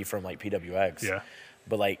remembers me from, like, PWX. Yeah.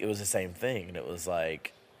 But, like, it was the same thing. And it was,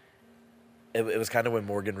 like, it was kind of when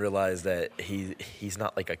Morgan realized that he's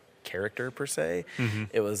not, like, a character per se. Mm-hmm.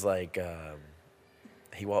 It was, like,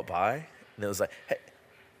 he walked by, and it was like, "Hey,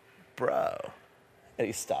 bro." And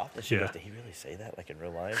he stopped, and she Yeah. goes, "Did he really say that, like, in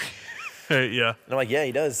real life?" Hey, yeah. And I'm like, "Yeah,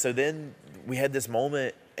 he does." So then we had this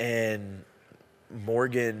moment, and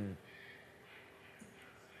Morgan,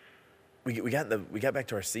 we got back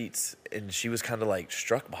to our seats, and she was kind of like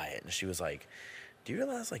struck by it, and she was like, "Do you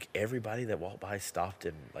realize like everybody that walked by stopped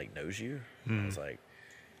and like knows you?" And I was like,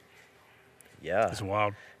 "Yeah." It's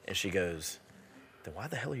wild. And she goes, "Then why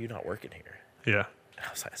the hell are you not working here?" Yeah. And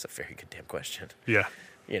I was like, "That's a very good damn question." Yeah.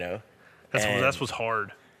 You know, That's what's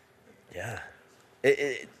hard. Yeah,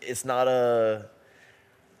 it's not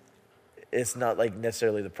like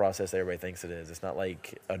necessarily the process that everybody thinks it is. It's not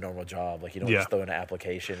like a normal job. Like, you don't Yeah. just throw in an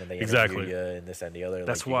application and they Exactly. interview you and this and the other.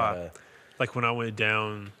 That's like, you why. gotta- Like when I went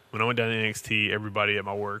down to NXT, everybody at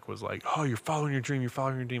my work was like, "Oh, you're following your dream. You're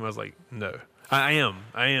following your dream." I was like, "No, I am.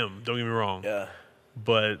 Don't get me wrong. yeah,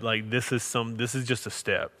 But like this is just a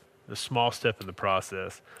step, a small step in the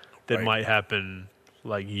process that Right. might happen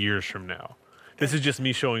like years from now. This is just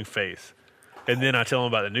me showing face." And then I tell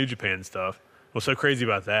them about the New Japan stuff. What's so crazy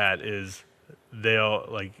about that is they'll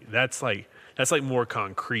like that's like more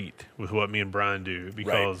concrete with what me and Brian do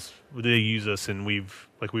because they use us and we've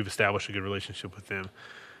established a good relationship with them.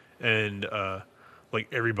 And like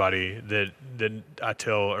everybody that I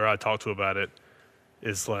tell or I talk to about it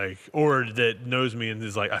is like, or that knows me and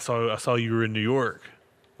is like, I saw you were in New York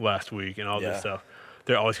last week and all Yeah. this stuff.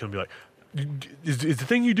 They're always gonna be like, is the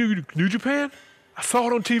thing you do New Japan? I saw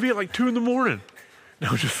it on TV at like 2 a.m. And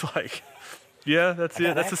I was just like, yeah, that's I it.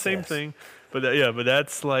 got That's the same access. thing. But but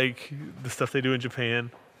that's like the stuff they do in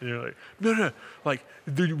Japan. And you're like, no, like,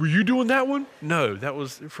 were you doing that one? No, that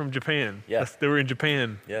was from Japan. Yeah. They were in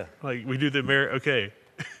Japan. Yeah. Like we do the okay.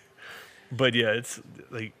 But yeah, it's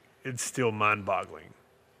like it's still mind-boggling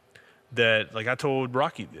that like I told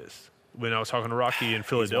Rocky this when I was talking to Rocky in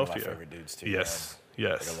He's one of Philadelphia. my favorite dudes too. Yes, man.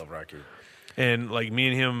 yes. Like, I love Rocky. And like me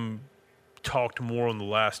and him talked more on the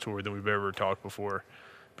last tour than we've ever talked before.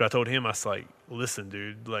 But I told him, I was like, listen,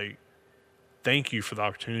 dude, like, thank you for the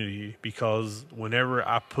opportunity because whenever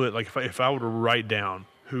I put, like, if I were to write down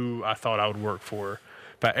who I thought I would work for,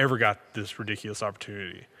 if I ever got this ridiculous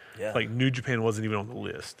opportunity, Yeah. Like New Japan wasn't even on the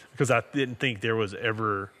list because I didn't think there was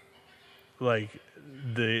ever like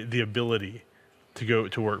the ability to go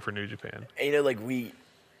to work for New Japan. And, you know, like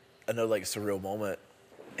another like surreal moment.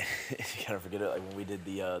 You kind of forget it, like when we did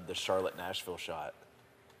the Charlotte Nashville shot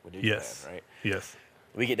with New Yes. Japan, right? Yes.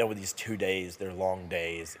 We get done with these 2 days. They're long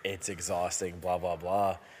days. It's exhausting. Blah blah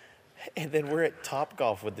blah. And then we're at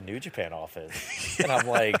Topgolf with the New Japan office, and I'm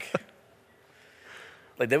like,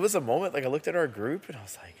 there was a moment like I looked at our group and I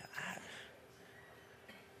was like,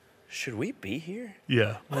 should we be here?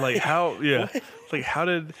 Yeah. Like how? Yeah. Like how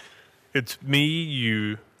did? It's me,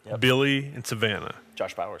 you, Yep. Billy, and Savannah,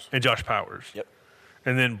 Josh Powers. and Josh Powers. Yep.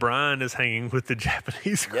 And then Brian is hanging with the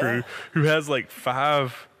Japanese crew Yeah. who has like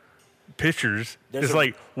 5 pictures. There's It's a-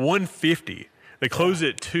 like 150. They close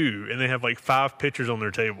at 2 and they have like 5 pictures on their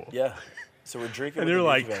table. Yeah. So we're drinking. And with they're the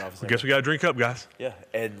like, New Japan office. I guess we got to drink up, guys. Yeah,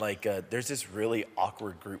 and like there's this really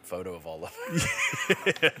awkward group photo of all of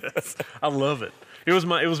us. I love it. It was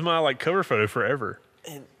my like cover photo forever.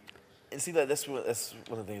 And see that's one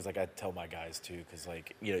of the things like I tell my guys too, because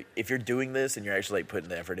like, you know, if you're doing this and you're actually like putting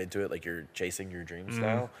the effort into it, like you're chasing your dreams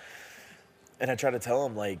now. And I try to tell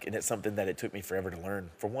them like, and it's something that it took me forever to learn.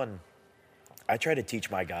 For one, I try to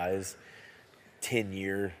teach my guys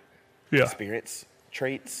 10-year Yeah. experience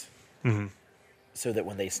traits. So that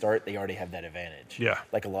when they start, they already have that advantage. Yeah.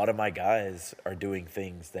 Like a lot of my guys are doing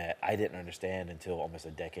things that I didn't understand until almost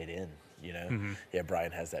a decade in, you know? Yeah,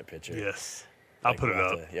 Brian has that picture. Yes. I'll Like, put it we'll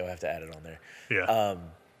up. have to- yeah, we'll have to add it on there. Yeah.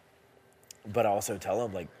 But I also tell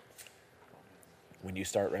them, like, when you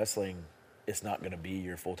start wrestling, it's not going to be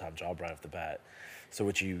your full-time job right off the bat. So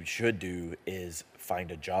what you should do is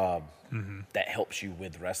find a job that helps you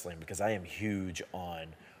with wrestling, because I am huge on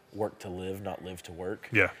work to live, not live to work.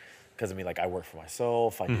 Yeah. Because I mean, like, I work for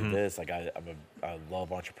myself. I do this. Like, I love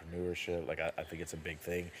entrepreneurship. Like, I think it's a big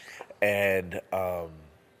thing, and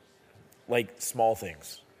like small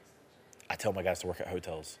things. I tell my guys to work at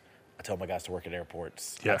hotels. I tell my guys to work at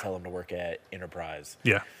airports. Yeah. I tell them to work at Enterprise.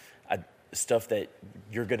 Yeah. Stuff that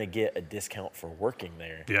you're gonna get a discount for working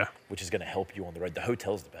there. Yeah. Which is gonna help you on the road. The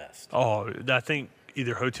hotel's the best. Oh, I think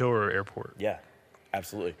either hotel or airport. Yeah,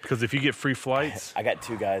 absolutely. Because if you get free flights, I got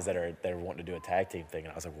 2 guys that are wanting to do a tag team thing,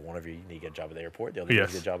 and I was like, well, one of you need to get a job at the airport. The other yes,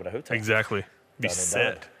 needs to get a job at a hotel. exactly. Be Done and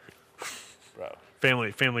set. done. Bro.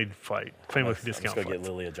 Family flight. Family I'm just discount gonna get flights.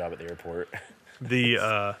 Lily a job at the airport. The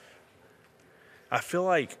I feel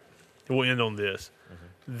like we'll end on this.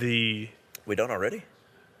 The We done already?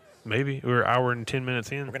 maybe we're an hour and 10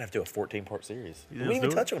 minutes in. We're gonna have to do a 14-part series. Yeah, We didn't let's even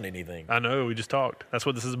do it. touch on anything. I know we just talked. That's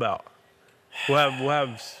what this is about. We'll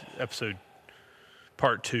have episode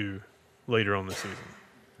part 2 later on this season.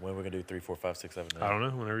 When we're gonna do 3, 4, 5, 6, 7, 8. I don't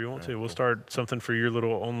know. Whenever you want to, we'll start something for your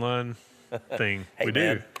little online thing. Hey, we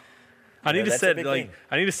man. do. I You know, need to that's a set big like thing.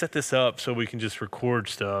 I need to set this up so we can just record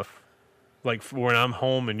stuff, like when I'm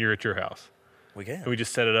home and you're at your house, We can. and we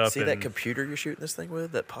just set it up. See and, that computer you're shooting this thing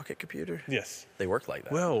with? That pocket computer? Yes. They work like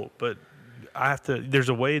that. Well, but I have to. There's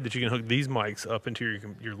a way that you can hook these mics up into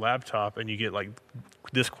your laptop, and you get like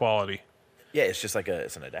this quality. yeah, it's just like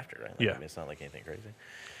it's an adapter, right? Like, Yeah. I mean, it's not like anything crazy.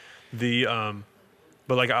 The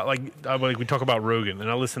but like we talk about Rogan,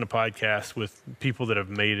 and I listen to podcasts with people that have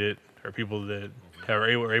made it or people that are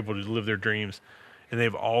able to live their dreams, and you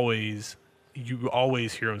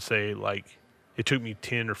always hear them say like, it took me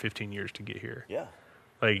 10 or 15 years to get here. Yeah.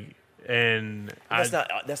 Like, and That's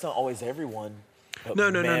not always everyone. But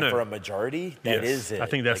No. man, for a majority, that yes, is it. I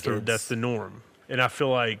think that's Like, that's the norm, and I feel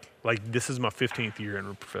like this is my 15th year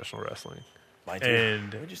in professional wrestling. mine too.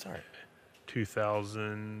 and- When did you start?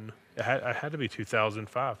 2000, I had to be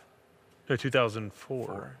 2005, no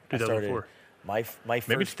 2004, I started 2004. my first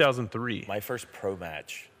Maybe 2003. my first pro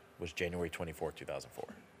match was January 24, 2004,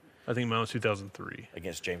 I think mine was 2003.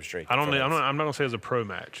 against James Drake. I don't in know. front of- I'm not gonna say it was a pro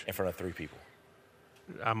match. in front of 3 people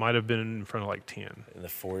I might have been in front of like 10. in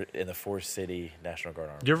the Forest City National Guard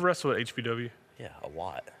Army. Did you ever wrestle at HBW? Yeah, a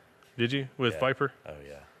lot. Did you with Yeah. Viper? Oh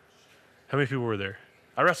yeah. How many people were there?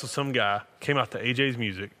 I wrestled some guy. Came out to AJ's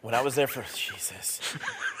music. When I was there for Jesus.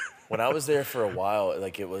 When I was there for a while,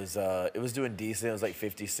 like it was doing decent. It was like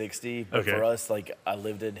 50, 60. But Okay. for us, like I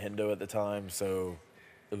lived in Hendo at the time, so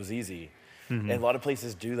it was easy. Mm-hmm. And a lot of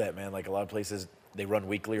places do that, man. Like a lot of places, they run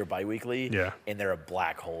weekly or bi-weekly. Yeah. And they're a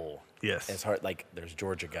black hole. Yes. And it's hard. Like there's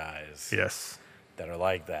Georgia guys. Yes. That are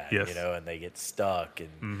like that. Yes. You know, and they get stuck.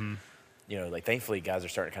 And you know, like thankfully, guys are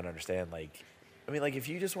starting to kind of understand. Like, I mean, like if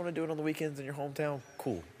you just want to do it on the weekends in your hometown,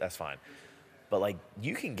 cool, that's fine. But like,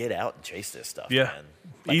 you can get out and chase this stuff, Yeah. man.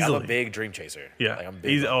 Like, I'm Easily. a big dream chaser. Yeah. Like, I'm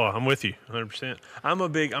big. Easy, on oh, I'm with you 100%.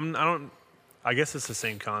 I guess it's the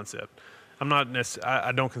same concept. I'm not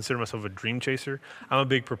I don't consider myself a dream chaser. I'm a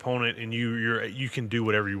big proponent, and you can do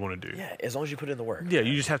whatever you want to do. Yeah, as long as you put in the work. Yeah,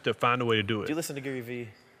 you just have to find a way to do it. Do you listen to Gary Vee?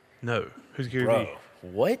 No, who's Gary Bro, Vee?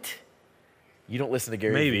 what? You don't listen to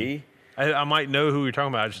Gary Maybe. Vee? I might know who you're talking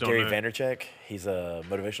about. I just don't Gary know. Vaynerchuk. He's a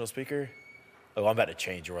motivational speaker. Oh, I'm about to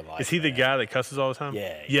change your life. Is he the man. guy that cusses all the time?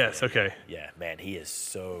 Yeah. Yes. yeah, Okay. Yeah, man, he is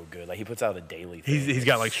so good. Like he puts out a daily thing. He's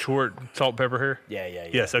got like short salt pepper hair. Yeah.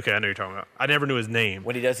 Yes. Okay. I know who you're talking about. I never knew his name.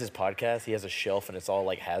 When he does his podcast, he has a shelf and it's all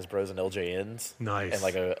like Hasbro's and LJNs. Nice. And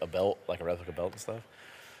like a belt, like a replica belt and stuff.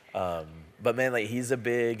 But man, like he's a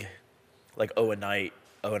big, like Owen Knight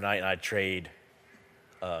and I trade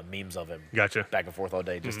memes of him. Gotcha. Back and forth all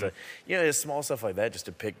day, just to, just small stuff like that, just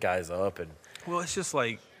to pick guys up and. Well, it's just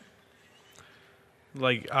like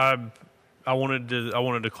I wanted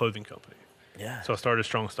a clothing company, Yeah. so I started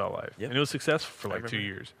Strong Style Life, Yep. and it was successful for I like 2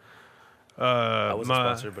 remember. years. I wasn't my-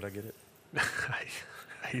 sponsored, but I get it.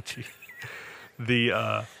 I hate you. The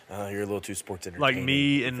You're a little too sports like entertaining.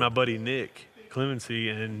 me and my buddy Nick Clemency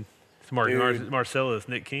and Dude. Marcellus,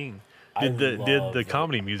 Nick King I did love the it.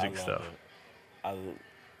 comedy I music love stuff. it.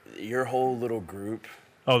 Your whole little group,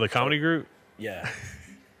 Oh, the comedy group. yeah,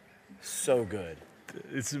 so good.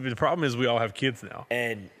 The problem is we all have kids now.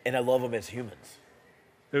 And I love them as humans.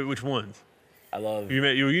 Which ones? I love You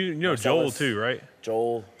know Joel Marcellus. too, right?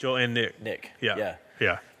 Joel, Joel and Nick. Nick. Yeah.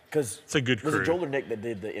 Because It's a good was crew. it Joel or Nick that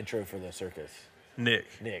did the intro for the circus? Nick.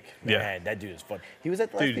 Nick. Yeah. Man, that dude is fun. He was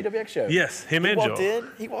at the last Dude, PWX show. yes, him and Joel.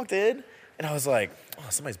 He walked in, and I was like, oh,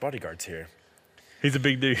 somebody's bodyguard's here. He's a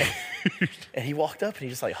big dude. And he walked up and he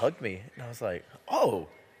just like hugged me, and I was like, oh,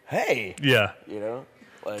 hey, Yeah.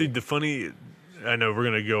 like, Dude, I know we're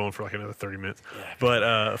gonna go on for like another 30 minutes, Yeah. but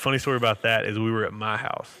a funny story about that is we were at my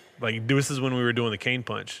house. Like this is when we were doing the Cane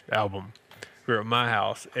Punch album. We were at my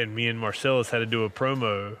house, and me and Marcellus had to do a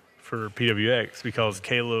promo for PWX because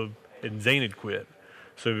Caleb and Zane had quit.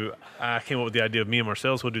 So I came up with the idea of me and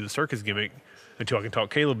Marcellus would do the circus gimmick until I can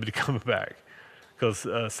talk Caleb to come back because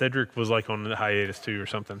Cedric was like on the hiatus too or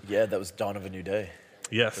something. yeah, that was Dawn of a New Day. It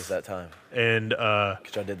was Yes, that time. and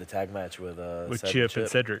Because I did the tag match with Chip and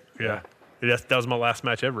Cedric. Yeah. That was my last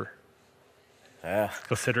match ever Yeah,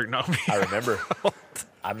 because Cedric knocked me. I remember.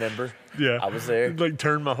 I remember. Yeah, I was there. Like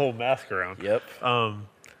turned my whole mask around. Yep.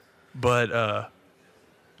 But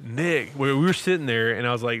Nick, we were sitting there, and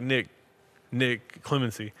I was like, Nick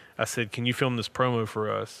Clemency. I said, "Can you film this promo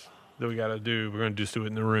for us that we got to do? We're gonna just do it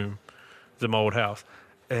in the room. It's at my old house."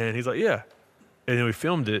 And he's like, "Yeah." And then we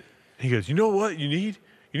filmed it. He goes, "You know what you need?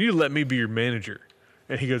 You need to let me be your manager."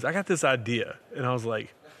 And he goes, "I got this idea." And I was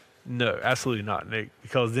like, "No, absolutely not, Nick,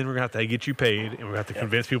 because then we're gonna have to get you paid, and we're gonna have to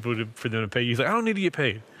convince people for them to pay you." He's like, "I don't need to get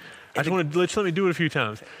paid. I just want to let me do it a few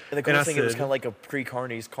times." And the cool I thing, it was said- kind of like a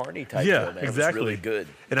pre-Carney's Carney type yeah, deal, man. exactly. It was really good.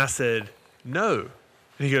 And I said, "No."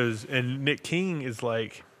 And he goes, and Nick King is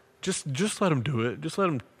like, just let him do it. Just let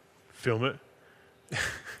him film it. Do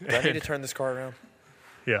I need to turn this car around?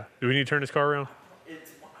 Yeah. Do we need to turn this car around?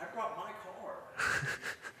 I brought my car.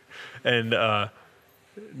 And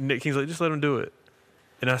Nick King's like, just let him do it.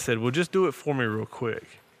 And I said, well, just do it for me real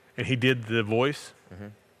quick. And he did the voice.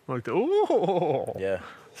 Like, oh, Yeah.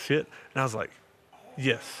 shit. And I was like,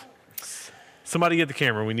 yes. Somebody get the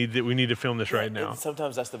camera. We need to film this right now. And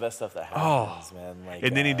sometimes that's the best stuff that Oh. happens, man. Like,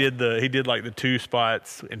 And then he did like the 2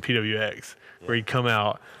 spots in PWX where he'd come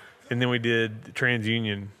out, and then we did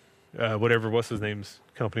TransUnion, what's his name's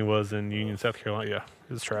company was in Union, South Carolina. Yeah,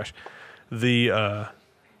 it was trash.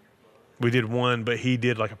 We did one, but he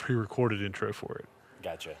did like a pre-recorded intro for it,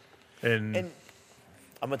 Gotcha. and And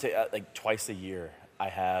I'm gonna tell you, like twice a year, I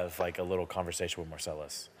have like a little conversation with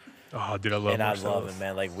Marcellus. oh, dude, I love And I Marcellus. love him,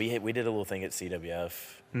 man. Like we did a little thing at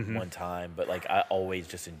CWF Mm-hmm. one time, but like I always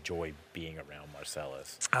just enjoy being around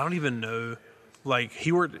Marcellus. I don't even know, like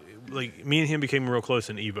he worked, like me and him became real close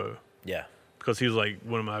in Evo Yeah. because he was like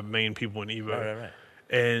one of my main people in Evo. Right.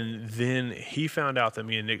 And then he found out that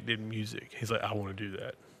me and Nick did music. He's like, I want to do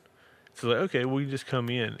that. So like, okay, well, you just come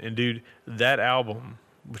in. And dude, that album,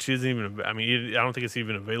 which isn't even, I don't think it's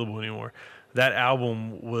even available anymore. That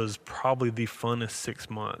album was probably the funnest 6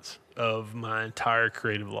 months of my entire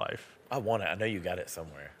creative life. I want it. I know you got it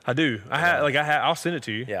somewhere. I do. I'll send it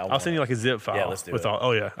to you. Yeah, I I'll want send you like a zip file. Yeah, let's do with it. All,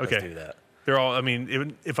 oh yeah. Okay. Let's do that. They're all. I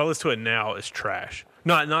mean, if I listen to it now, it's trash.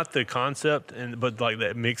 Not the concept, but like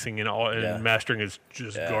that mixing and all and Yeah. mastering is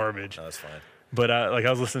just Yeah. garbage. No, that's fine. But I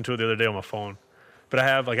was listening to it the other day on my phone. But I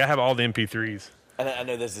have all the MP3s. And I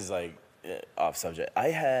know this is like off subject. I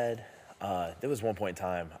had there was one point in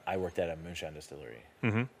time I worked at a moonshine distillery,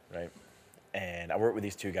 right? And I worked with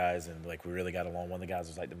these 2 guys, and like we really got along. One of the guys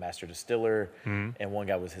was like the master distiller, and one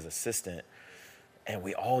guy was his assistant. And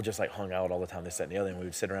we all just like hung out all the time, this, that, and the other. And we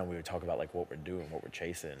would sit around, we would talk about like what we're doing, what we're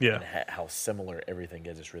chasing, Yeah. and how similar everything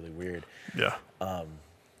is. It's really weird. Yeah.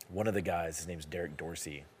 One of the guys, his name's Derek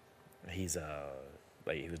Dorsey. He's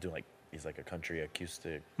like he was doing like he's like a country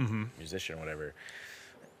acoustic musician or whatever.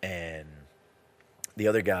 And the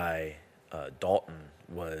other guy, Dalton,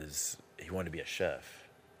 he wanted to be a chef,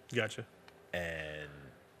 Gotcha. and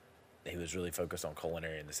he was really focused on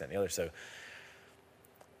culinary and this, that, and the other. So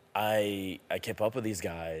I kept up with these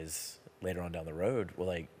guys later on down the road. Well,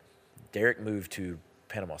 like Derek moved to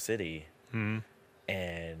Panama City,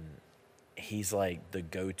 and he's like the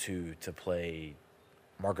go-to to play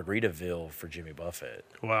Margaritaville for Jimmy Buffett.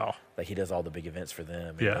 Wow. Like he does all the big events for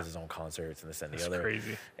them. Yeah. He does his own concerts and this and the That's other.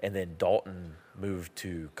 crazy. And then Dalton moved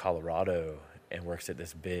to Colorado and works at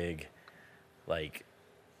this big, like,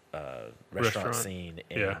 restaurant scene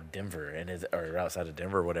in Yeah. Denver or outside of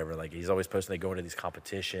Denver or whatever. Like he's always posting they go into these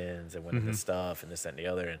competitions and winning this stuff and this, that, and the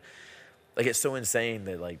other. And like it's so insane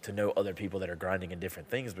that like to know other people that are grinding in different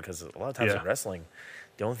things, because a lot of times Yeah. in wrestling,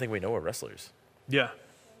 the only thing we know are wrestlers. Yeah.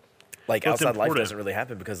 Like Well, it's outside life important. doesn't really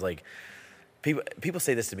happen, because like people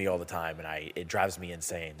say this to me all the time, and it drives me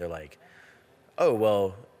insane. They're like, oh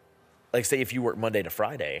well, like say if you work Monday to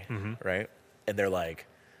Friday, right? And they're like,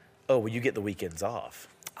 oh well, you get the weekends off.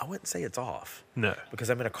 I wouldn't say it's off. No. Because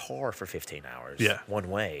I'm in a car for 15 hours. Yeah. One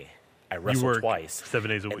way. I You wrestle work twice. 7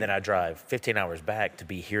 days a week. And then I drive 15 hours back to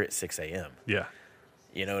be here at 6 a.m. Yeah.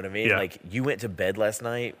 You know what I mean? Yeah. Like you went to bed last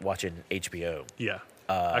night watching HBO. Yeah.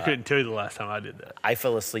 I couldn't tell you the last time I did that. I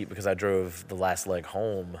fell asleep because I drove the last leg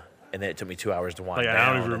home, and then it took me 2 hours to wind Like, down. I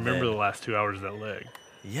don't even and remember then- the last 2 hours of that leg.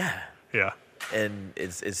 Yeah. Yeah. And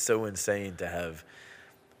it's so insane to have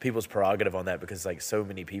people's prerogative on that, because like so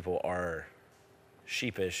many people are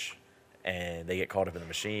sheepish and they get caught up in the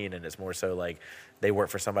machine, and it's more so like they work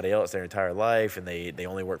for somebody else their entire life, and they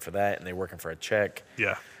only work for that, and they're working for a check.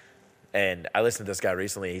 Yeah. And I listened to this guy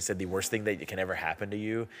recently. He said the worst thing that can ever happen to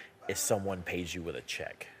you is someone pays you with a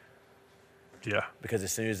check. Yeah. Because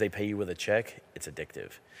as soon as they pay you with a check, it's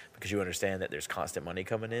addictive, because you understand that there's constant money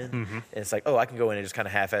coming in. And it's like, oh, I can go in and just kind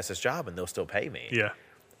of half-ass this job and they'll still pay me. Yeah.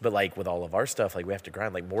 But like with all of our stuff, like we have to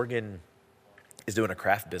grind. Like Morgan is doing a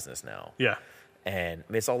craft business now. Yeah. And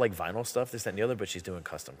I mean, it's all like vinyl stuff, this, that, and the other, but she's doing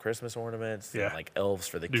custom Christmas ornaments, Yeah. and like elves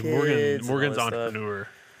for the Dude, kids. and all Morgan's this stuff. entrepreneur.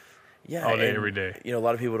 Yeah, all day, and, every day. You know, a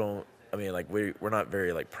lot of people don't. I mean, like we're not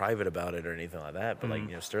very like private about it or anything like that. But like, you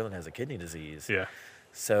know, Sterling has a kidney disease. Yeah.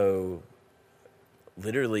 So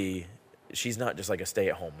literally, she's not just like a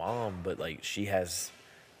stay-at-home mom, but like she has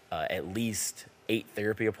at least 8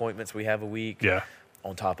 therapy appointments we have a week. Yeah.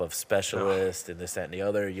 On top of specialists and this, that, and the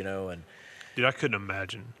other. You know, and Dude, I couldn't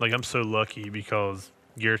imagine. Like, I'm so lucky because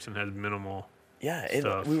Garrison has minimal. yeah,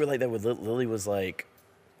 Stuff. we were like that with Lily. Was like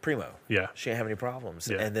primo. Yeah. She didn't have any problems.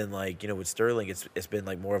 Yeah. And then like, you know, with Sterling, it's been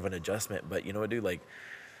like more of an adjustment. But you know what, dude, like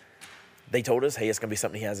they told us, hey, it's gonna be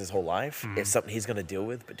something he has his whole life. It's something he's gonna deal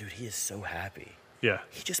with. But dude, he is so happy. Yeah.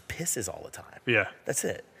 He just pisses all the time. Yeah. That's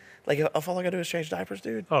it. Like if all I gotta do is change diapers,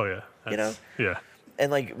 dude. Oh, yeah. You know? Yeah.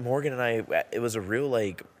 And like Morgan and I, it was a real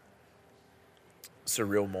like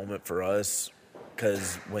surreal moment for us,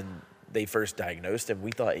 because when they first diagnosed him, we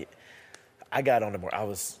thought I got on him. I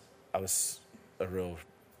was a real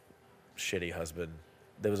shitty husband.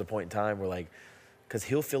 There was a point in time where like, because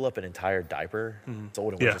he'll fill up an entire diaper. It's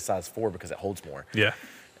old and Yeah. wears a size 4 because it holds more. Yeah.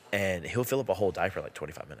 And he'll fill up a whole diaper in like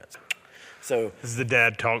 25 minutes. So This is the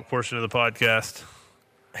dad talk portion of the podcast.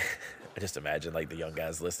 I just imagine like the young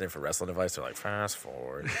guys listening for wrestling advice. They're like, fast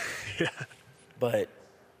forward. Yeah. But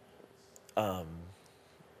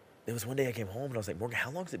there was one day I came home and I was like, Morgan,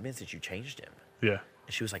 how long has it been since you changed him? Yeah.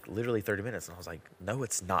 And she was like, literally 30 minutes. And I was like, no,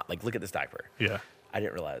 it's not. Like, look at this diaper. Yeah. I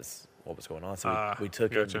didn't realize what was going on. So we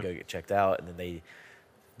took him gotcha. to go get checked out. And then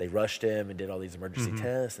they rushed him and did all these emergency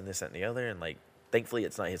tests and this, that, and the other. And like, thankfully,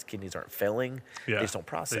 it's not his kidneys aren't failing. Yeah. They just don't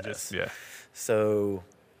process. Yeah. So,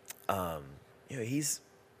 you know, he's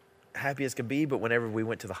happy as can be. But whenever we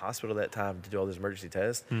went to the hospital that time to do all those emergency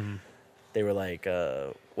tests, they were like,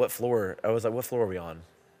 what floor? I was like, what floor are we on?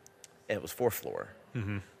 And it was 4th floor.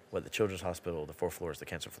 What, the Children's Hospital, the 4th floor is the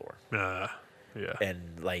cancer floor. Yeah.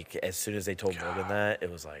 And like, as soon as they told Morgan that,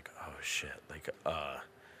 it was like, oh shit. Like,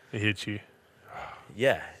 It hit you.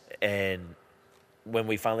 yeah. And when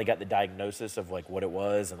we finally got the diagnosis of like what it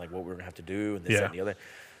was and like what we were gonna have to do and this, Yeah. that, and the other,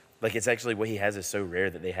 like it's actually what he has is so rare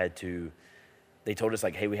that they told us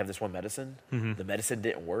like, hey, we have this one medicine. The medicine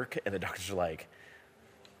didn't work. And the doctors are like,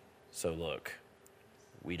 so look,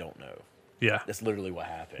 we don't know. Yeah. That's literally what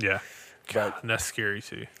happened. Yeah. God, But and that's scary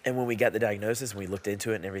too. and when we got the diagnosis and we looked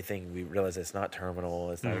into it and everything, we realized it's not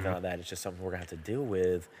terminal. It's not anything like that. It's just something we're gonna have to deal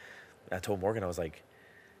with. And I told Morgan, I was like,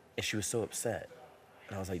 and she was so upset.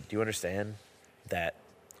 And I was like, do you understand that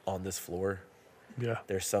on this floor, Yeah.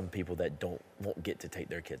 there's some people that won't get to take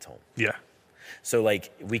their kids home. Yeah. So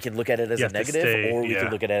like we can look at it as You a have to negative, stay- or we yeah.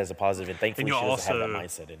 can look at it as a positive. And thankfully, And she you doesn't have that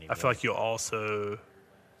also, mindset anymore. I feel like you'll also,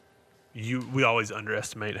 we always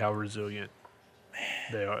underestimate how resilient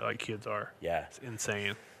they are, like kids are. yeah. It's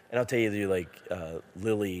insane. And I'll tell you, dude, like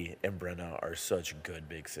Lily and Brenna are such good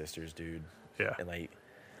big sisters, dude. Yeah. And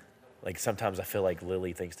like sometimes I feel like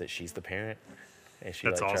Lily thinks that she's the parent, and she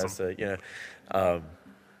That's like tries awesome. to,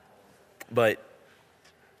 but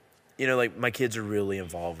like my kids are really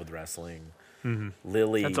involved with wrestling.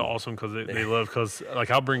 Lily, That's awesome because they love, because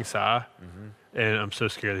like I'll bring Sai, and I'm so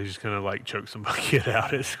scared that he's just going to like choke some kid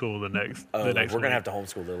out at school the next we're week. gonna have to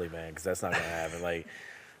homeschool Lily, man, because that's not gonna happen. Like,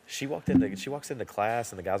 she walks into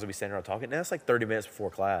class, and the guys will be standing around talking. Now it's like 30 minutes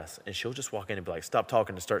before class, and she'll just walk in and be like, "Stop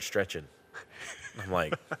talking and start stretching." I'm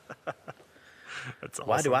like, That's awesome.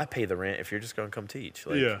 why do I pay the rent if you're just gonna come teach?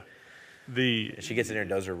 Like, Yeah. The She gets in there and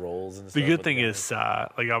does her rolls and stuff. The good with thing the is guys.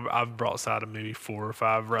 Sai, like I've brought Sai to maybe 4 or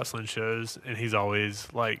 5 wrestling shows, and he's always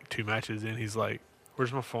like 2 matches in. He's like,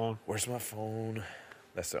 "Where's my phone?" Where's my phone?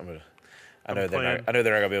 I I'm know they're playing. not. I know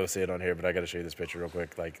they're not gonna be able to see it on here, but I got to show you this picture real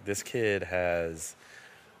quick. Like, this kid has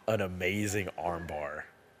an amazing arm bar.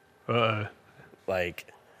 Like,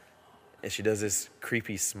 and she does this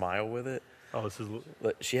creepy smile with it. Oh, this is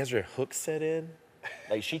Look, she has her hook set in.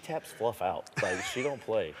 Like, she taps Fluff out. Like, she don't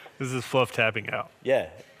play. Fluff tapping out. Yeah,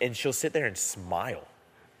 and she'll sit there and smile.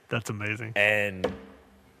 That's amazing. And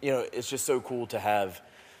it's just so cool to have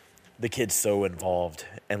the kids so involved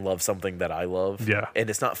and love something that I love. Yeah. And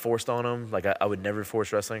it's not forced on them. Like, I would never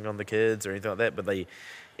force wrestling on the kids or anything like that. But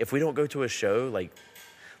if we don't go to a show, like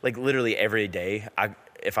literally every day,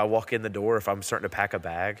 if I walk in the door, if I'm starting to pack a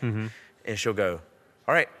bag, Mm-hmm. and she'll go,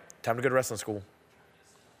 "All right, time to go to wrestling school."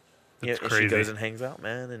 That's And crazy. she goes and hangs out,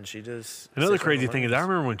 man, and she just. Another sits around crazy and thing is I learns.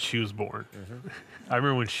 remember when she was born. I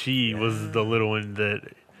remember when she was the little one that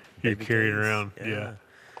you Baby carried Case, around. Yeah.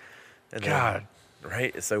 And God.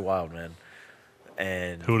 Right? It's so wild, man.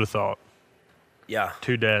 And Who would have thought? yeah.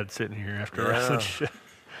 2 dads sitting here after Yeah. wrestling shit.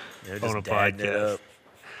 Just on a dadding it podcast. up.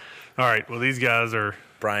 All right. Well, these guys are,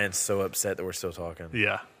 Brian's so upset that we're still talking.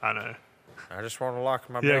 yeah, I know. I just want to lock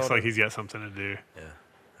my He belt. acts like he's got something to do. Yeah.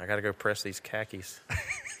 I got to go press these khakis.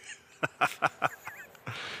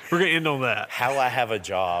 We're going to end on that. How I have a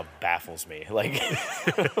job baffles me. Like,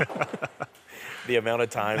 the amount of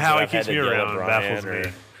times How that he I've had keeps to me yell at around Brian baffles or-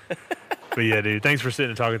 me. But yeah, dude, thanks for sitting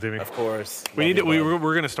and talking to me. Of course. We need Love to. you, bud.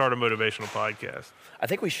 We're going to start a motivational podcast. I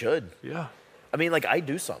think we should. Yeah. I mean, like, I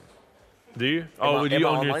do some. Do you? In Oh, my- would in you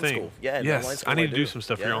my own your online thing? school. Yeah, in Yes, online school I need I to do do. some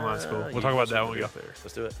stuff for your online Yeah, school. We'll you talk about should that when we do get it. there.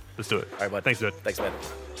 Let's do it. Let's do it. All right, bud. Thanks, dude. Thanks, man.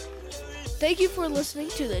 Thank you for listening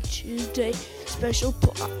to the Tuesday Special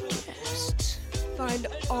Podcast. Find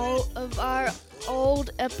all of our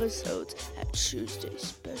old episodes at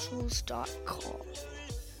TuesdaySpecials.com.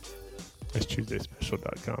 That's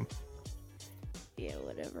TuesdaySpecial.com. Yeah,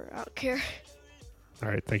 whatever. I don't care. All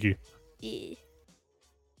right. Thank you. Yeah.